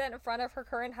maybe say that in front of her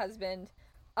current husband.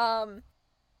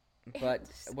 But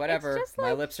whatever,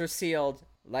 my lips are sealed,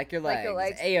 like your legs.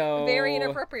 Like Ayo. Very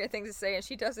inappropriate thing to say, and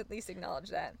she does at least acknowledge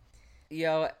that.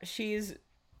 Yo,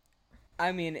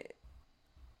 I mean,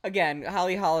 again,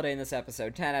 Holly Holiday in this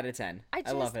episode, 10 out of 10.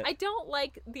 I love it. I don't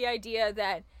like the idea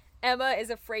that Emma is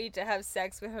afraid to have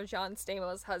sex with her John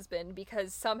Stamos husband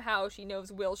because somehow she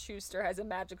knows Will Schuester has a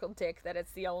magical dick that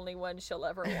it's the only one she'll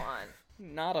ever want.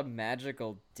 Not a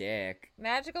magical dick.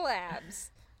 Magical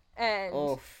abs. And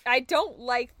Oof. I don't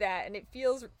like that, and it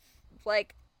feels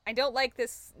like I don't like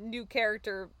this new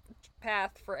character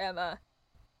path for Emma.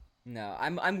 No,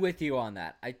 I'm with you on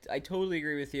that. I totally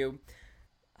agree with you.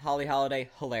 Holly Holiday,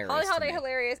 hilarious. Holly Holiday,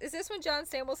 hilarious. Is this when John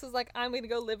Stamos is like, "I'm going to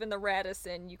go live in the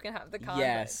Radisson. You can have the condo."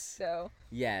 Yes. So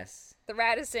yes, the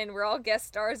Radisson, where all guest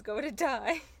stars go to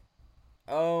die.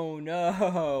 Oh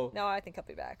no. No, I think he'll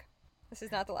be back. This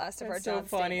is not the last of our That's John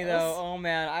so funny Stamos. though. Oh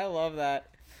man, I love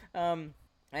that.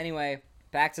 Anyway,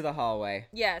 back to the hallway.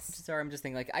 Yes. Sorry, I'm just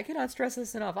thinking, like, I cannot stress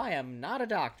this enough. I am not a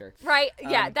doctor. Right,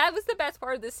 yeah, that was the best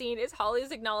part of the scene, is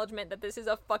Holly's acknowledgement that this is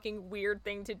a fucking weird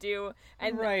thing to do,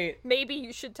 and maybe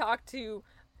you should talk to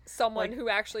someone who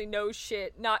actually knows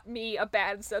shit, not me, a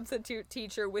bad substitute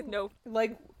teacher with no,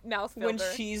 like, mouth filter.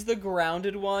 When she's the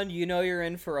grounded one, you know you're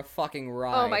in for a fucking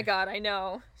ride. Oh my god, I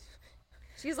know.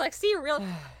 She's like, "See,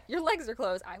 your legs are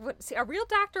closed." I wouldn't see, a real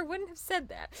doctor wouldn't have said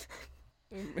that.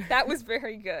 That was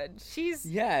very good. She's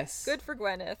good for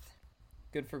Gwyneth.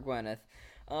 Good for Gwyneth.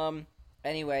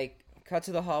 Anyway, cut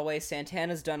to the hallway.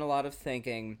 Santana's done a lot of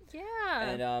thinking. Yeah.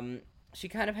 And she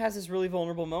kind of has this really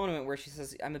vulnerable moment where she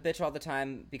says, "I'm a bitch all the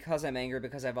time because I'm angry,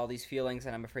 because I have all these feelings,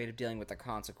 and I'm afraid of dealing with the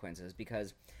consequences,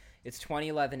 because it's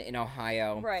 2011 in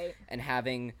Ohio, right? And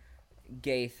having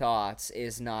gay thoughts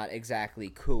is not exactly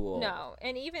cool." No,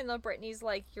 and even though Brittany's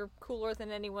like, "You're cooler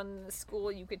than anyone in the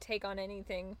school, you could take on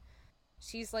anything,"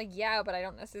 she's like, "Yeah, but I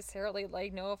don't necessarily,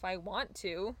 like, know if I want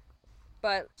to."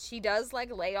 But she does,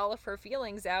 like, lay all of her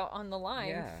feelings out on the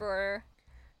line for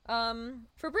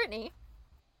Brittany.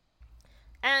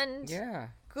 And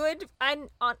good, and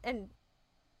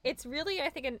it's really,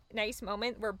 I think, a nice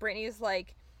moment where Brittany's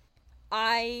like,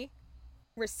 "I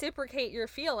reciprocate your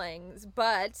feelings,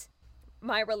 but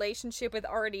my relationship with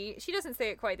Artie," she doesn't say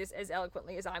it quite as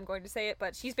eloquently as I'm going to say it,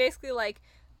 but she's basically like,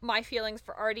 "My feelings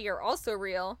for Artie are also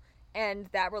real, and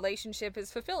that relationship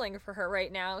is fulfilling for her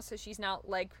right now, so she's not,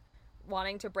 like,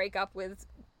 wanting to break up with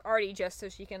Artie just so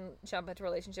she can jump into a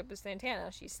relationship with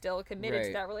Santana. She's still committed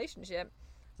to that relationship."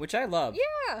 Which I love.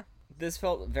 Yeah. This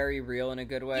felt very real in a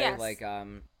good way. Yes. Like,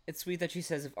 it's sweet that she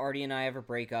says, "If Artie and I ever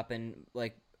break up and,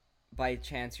 like, by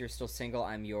chance you're still single,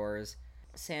 I'm yours."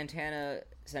 Santana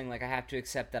saying, like, "I have to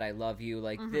accept that I love you."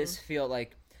 Like, this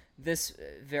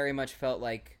very much felt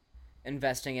like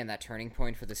investing in that turning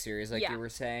point for the series, like you were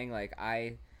saying. Like,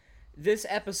 this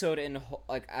episode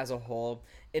as a whole,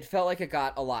 it felt like it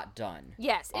got a lot done.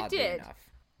 Yes, it did.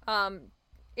 Enough.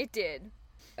 It did.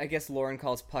 I guess Lauren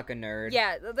calls Puck a nerd.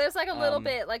 Yeah, there's like a little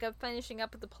bit like a finishing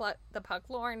up the Puck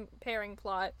Lauren pairing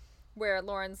plot, where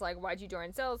Lauren's like, "Why'd you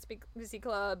join Celibacy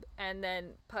Club?" And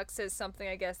then Puck says something,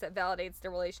 I guess, that validates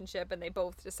their relationship, and they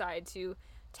both decide to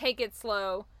take it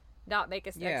slow, not make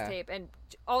a sex tape. And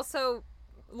also,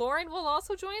 Lauren will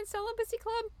also join Celibacy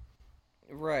Club.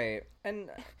 Right. And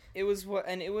it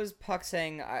was Puck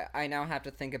saying, I now have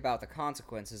to think about the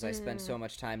consequences. I spent so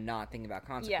much time not thinking about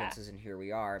consequences, and here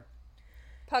we are.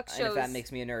 Puck And shows if that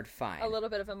makes me a nerd, fine. a little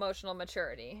bit of emotional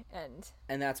maturity,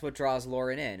 And that's what draws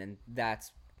Lauren in, and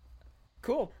that's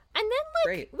cool. And then,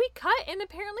 Great. we cut, and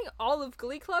apparently all of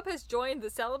Glee Club has joined the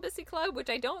Celibacy Club, which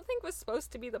I don't think was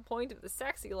supposed to be the point of the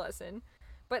sexy lesson.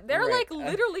 But they're, Right.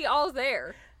 literally all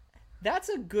there. That's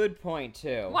a good point,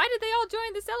 too. Why did they all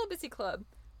join the Celibacy Club?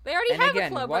 They already And have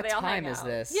again, a club where what they all time hang is out.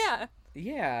 this? Yeah.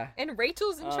 Yeah. And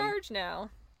Rachel's in charge now.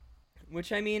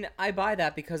 Which, I mean, I buy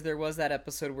that because there was that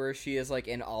episode where she is,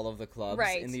 in all of the clubs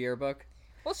Right. in the yearbook.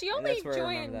 Well, she And only that's where I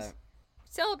remember joined that.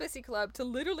 Celibacy Club to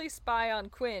literally spy on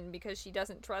Quinn because she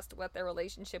doesn't trust what their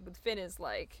relationship with Finn is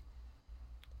like.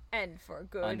 And for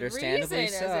good Understandably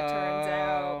reason, so. as it turns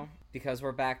out. Because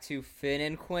we're back to Finn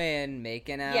and Quinn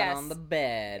making out Yes. on the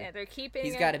bed. Yeah, they're keeping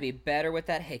He's it- got to be better with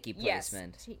that hickey Yes,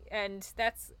 placement. and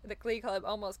that's the Glee Club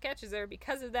almost catches her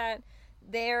because of that.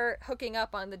 They're hooking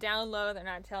up on the down low. They're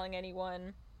not telling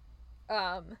anyone.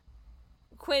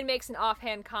 Quinn makes an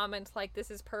offhand comment like,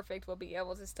 "This is perfect. We'll be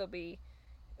able to still be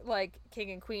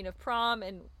king and queen of prom."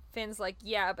 And Finn's like,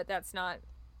 "Yeah, but that's not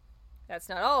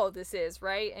all this is,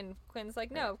 right?" And Quinn's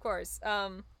like, "No, of course."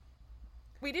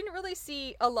 We didn't really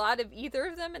see a lot of either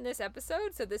of them in this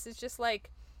episode, so this is just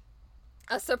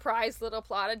a surprise little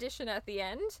plot addition at the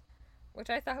end, which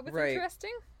I thought was Right.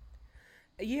 interesting.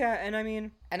 Yeah, and I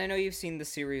mean, and I know you've seen the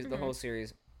series, Mm-hmm. the whole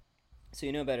series, so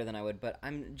you know better than I would, but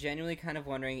I'm genuinely kind of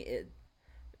wondering,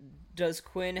 does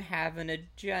Quinn have an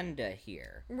agenda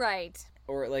here? Right.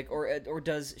 Or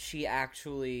does she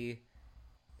actually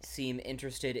seem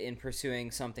interested in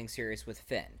pursuing something serious with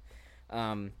Finn?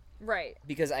 Right.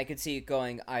 Because I could see it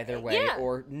going either way Yeah.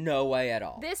 or no way at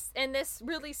all. This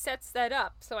really sets that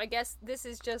up. So I guess this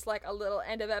is just a little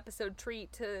end of episode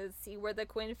treat to see where the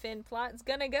Quinn Finn plot's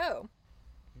gonna go.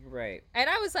 Right. And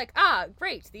I was like,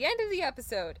 great, the end of the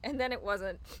episode. And then it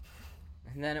wasn't.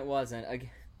 And then it wasn't.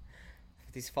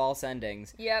 These false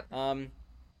endings. Yep.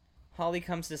 Holly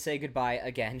comes to say goodbye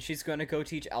again. She's going to go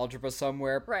teach algebra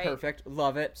somewhere. Right. Perfect.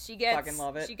 Love it. Fucking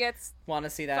love it. She gets Want to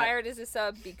see that. fired as a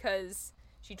sub because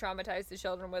she traumatized the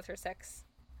children with her sex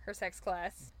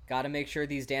class. Gotta make sure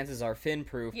these dances are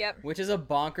Finn-proof. Yep. Which is a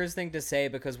bonkers thing to say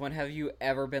because when have you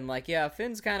ever been like, yeah,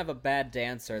 Finn's kind of a bad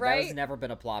dancer. That Right. has never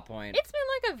been a plot point. It's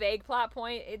been a vague plot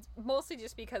point. It's mostly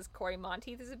just because Corey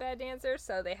Monteith is a bad dancer,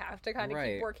 so they have to kind of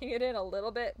Right. keep working it in a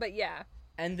little bit. But yeah.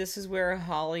 And this is where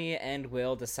Holly and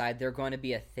Will decide they're going to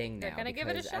be a thing now. They're gonna give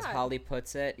it a because, as shot. Holly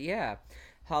puts it, yeah.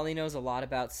 Holly knows a lot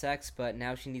about sex, but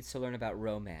now she needs to learn about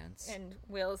romance. And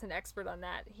Will is an expert on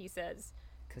that, he says.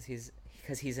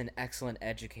 Because he's an excellent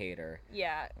educator.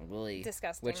 Yeah. Really.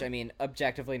 Disgusting. Which, I mean,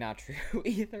 objectively not true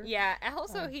either. Yeah, and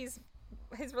also his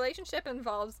relationship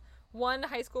involves one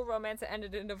high school romance that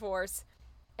ended in divorce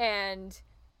and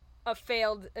a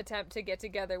failed attempt to get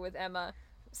together with Emma.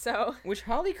 So Which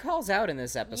Holly calls out in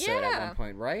this episode at Yeah. one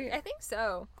point, right? I think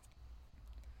so.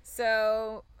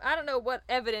 So I don't know what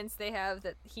evidence they have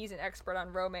that he's an expert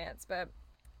on romance, but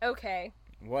okay.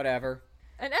 Whatever.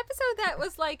 An episode that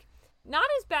was not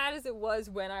as bad as it was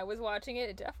when I was watching it.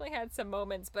 It definitely had some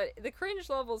moments, but the cringe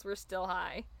levels were still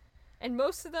high. And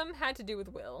most of them had to do with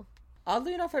Will.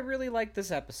 Oddly enough, I really liked this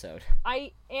episode.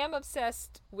 I am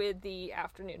obsessed with the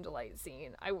Afternoon Delight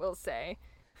scene, I will say.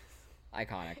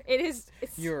 Iconic. It's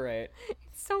You're right.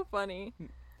 it's so funny.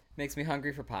 Makes me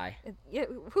hungry for pie. Yeah,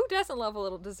 who doesn't love a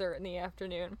little dessert in the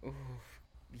afternoon?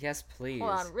 Yes, please.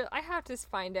 Hold on, I have to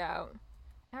find out.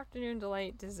 Afternoon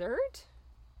Delight dessert?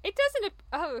 It doesn't.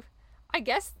 Oh, I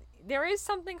guess there is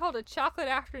something called a chocolate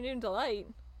afternoon delight,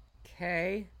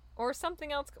 Okay. or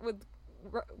something else with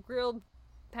grilled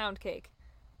pound cake.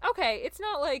 Okay, it's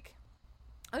not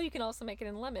oh, you can also make it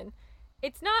in lemon.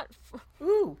 It's not.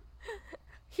 Ooh.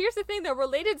 Here's the thing, though.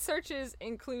 Related searches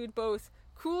include both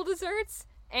cool desserts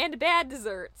and bad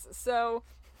desserts, so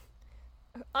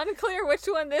unclear which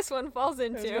one this one falls I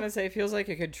was into. gonna say, feels like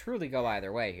it could truly go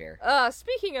either way here.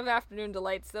 Speaking of afternoon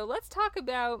delights, though, let's talk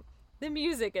about the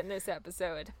music in this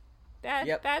episode. Bad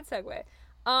segue.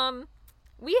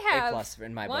 We have A+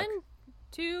 in my book. 1,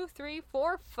 2, 3,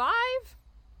 4, 5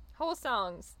 whole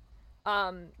songs.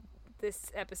 This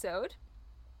episode,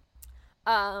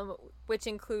 which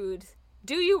include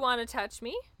 "Do You Want to Touch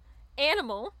Me,"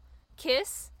 "Animal,"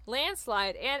 "Kiss,"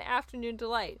 "Landslide," and "Afternoon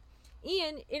Delight."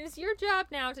 Ian, it is your job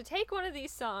now to take one of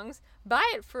these songs, buy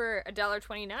it for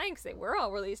 $1.29 because they were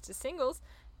all released as singles,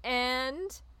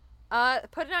 and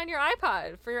put it on your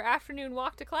iPod for your afternoon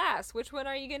walk to class. Which one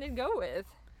are you going to go with?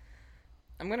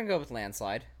 I'm gonna go with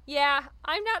Landslide. Yeah,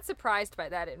 I'm not surprised by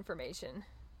that information.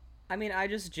 I mean, I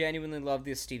just genuinely love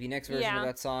the Stevie Nicks version of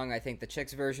that song. I think the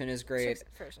Chicks version is great.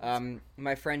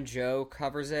 My friend Joe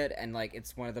covers it, and like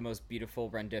it's one of the most beautiful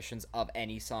renditions of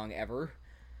any song ever.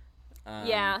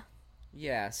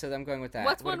 Yeah, so I'm going with that.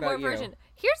 What's one more version?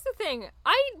 Here's the thing.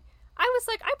 I was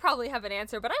like, I probably have an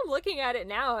answer, but I'm looking at it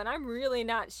now, and I'm really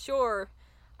not sure.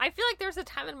 I feel like there's a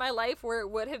time in my life where it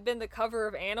would have been the cover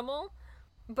of Animal,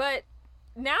 but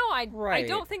now I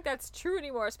don't think that's true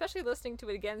anymore, especially listening to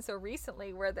it again so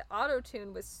recently, where the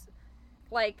auto-tune was,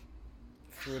 like,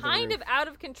 kind of out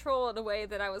of control in a way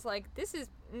that I was like, this is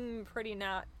pretty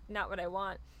not what I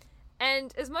want.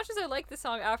 And as much as I like the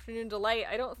song Afternoon Delight,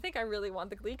 I don't think I really want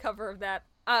the Glee cover of that.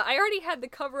 I already had the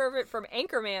cover of it from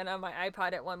Anchorman on my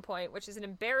iPod at one point, which is an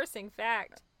embarrassing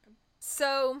fact.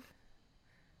 So,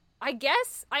 I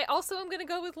guess I also am going to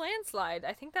go with Landslide.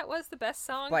 I think that was the best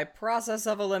song. By process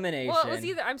of elimination. Well, it was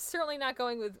either... I'm certainly not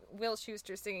going with Will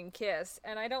Schuester singing Kiss,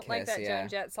 and I don't like that Joan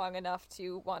Jett song enough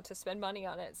to want to spend money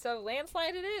on it. So,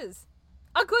 Landslide it is.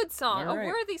 A good song. A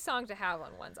worthy song to have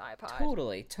on one's iPod.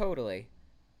 Totally.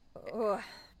 Ugh.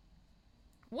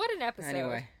 What an episode.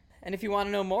 Anyway, and if you want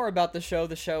to know more about the show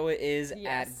is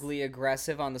at Glee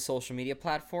Aggressive on the social media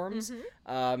platforms.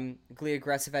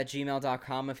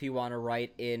 GleeAggressive@gmail.com if you want to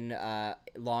write in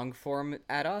long form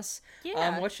at us.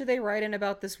 Yeah. What should they write in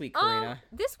about this week, Karina?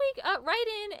 This week, write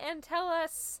in and tell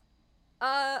us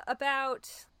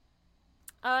about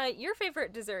your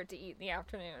favorite dessert to eat in the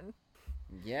afternoon.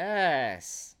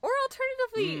 Yes. Or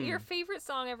alternatively, your favorite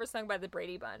song ever sung by the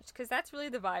Brady Bunch, because that's really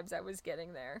the vibes I was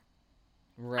getting there.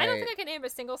 Right. I don't think I can name a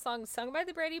single song sung by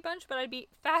the Brady Bunch, but I'd be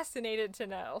fascinated to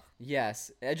know.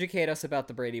 Yes. Educate us about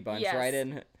the Brady Bunch. Yes. Write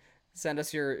in. Send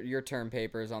us your term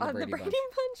papers on the Brady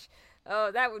Bunch.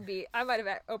 Oh, that would be... I might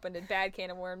have opened a bad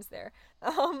can of worms there.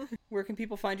 Where can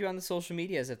people find you on the social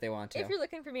medias if they want to? If you're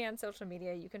looking for me on social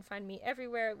media, you can find me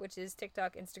everywhere, which is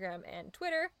TikTok, Instagram, and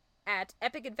Twitter. At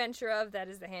Epic Adventure of, that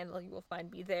is the handle. You will find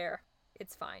me there.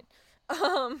 It's fine.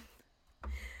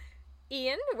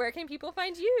 Ian, where can people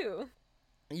find you?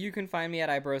 You can find me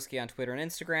at iBrodsky on Twitter and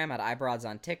Instagram, at iBrods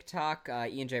on TikTok,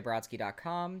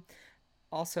 ianjbrodsky.com.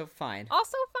 Also fine.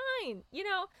 You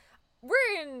know,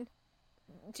 we're in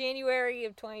January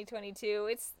of 2022.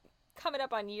 It's coming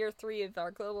up on year 3 of our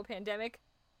global pandemic.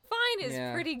 Fine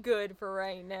is pretty good for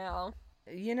right now.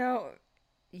 You know,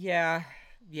 yeah,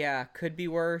 could be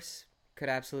worse. Could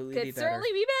absolutely be better. Could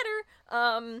certainly be better.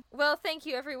 Well, thank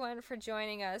you everyone for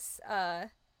joining us.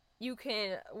 You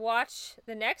can watch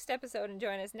the next episode and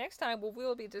join us next time where we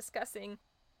will be discussing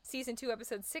Season 2,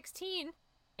 Episode 16,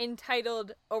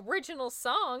 entitled Original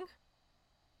Song.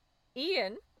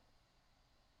 Ian,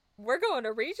 we're going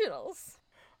to regionals.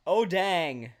 Oh,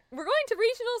 dang. We're going to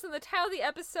regionals, and the title of the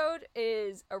episode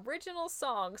is Original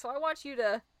Song, so I want you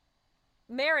to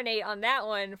marinate on that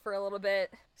one for a little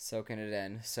bit. Soaking it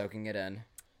in.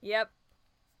 Yep.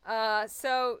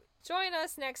 So join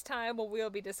us next time where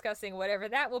we'll be discussing whatever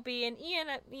that will be. And Ian,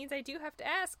 that means I do have to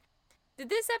ask, did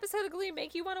this episode of Glee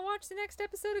make you want to watch the next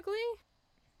episode of Glee?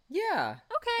 Yeah.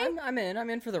 Okay. I'm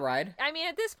in for the ride. I mean,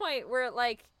 at this point, we're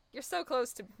like, you're so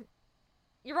close to...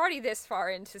 You're already this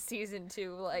far into season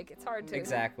 2, like, it's hard to...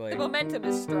 Exactly. The momentum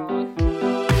is strong.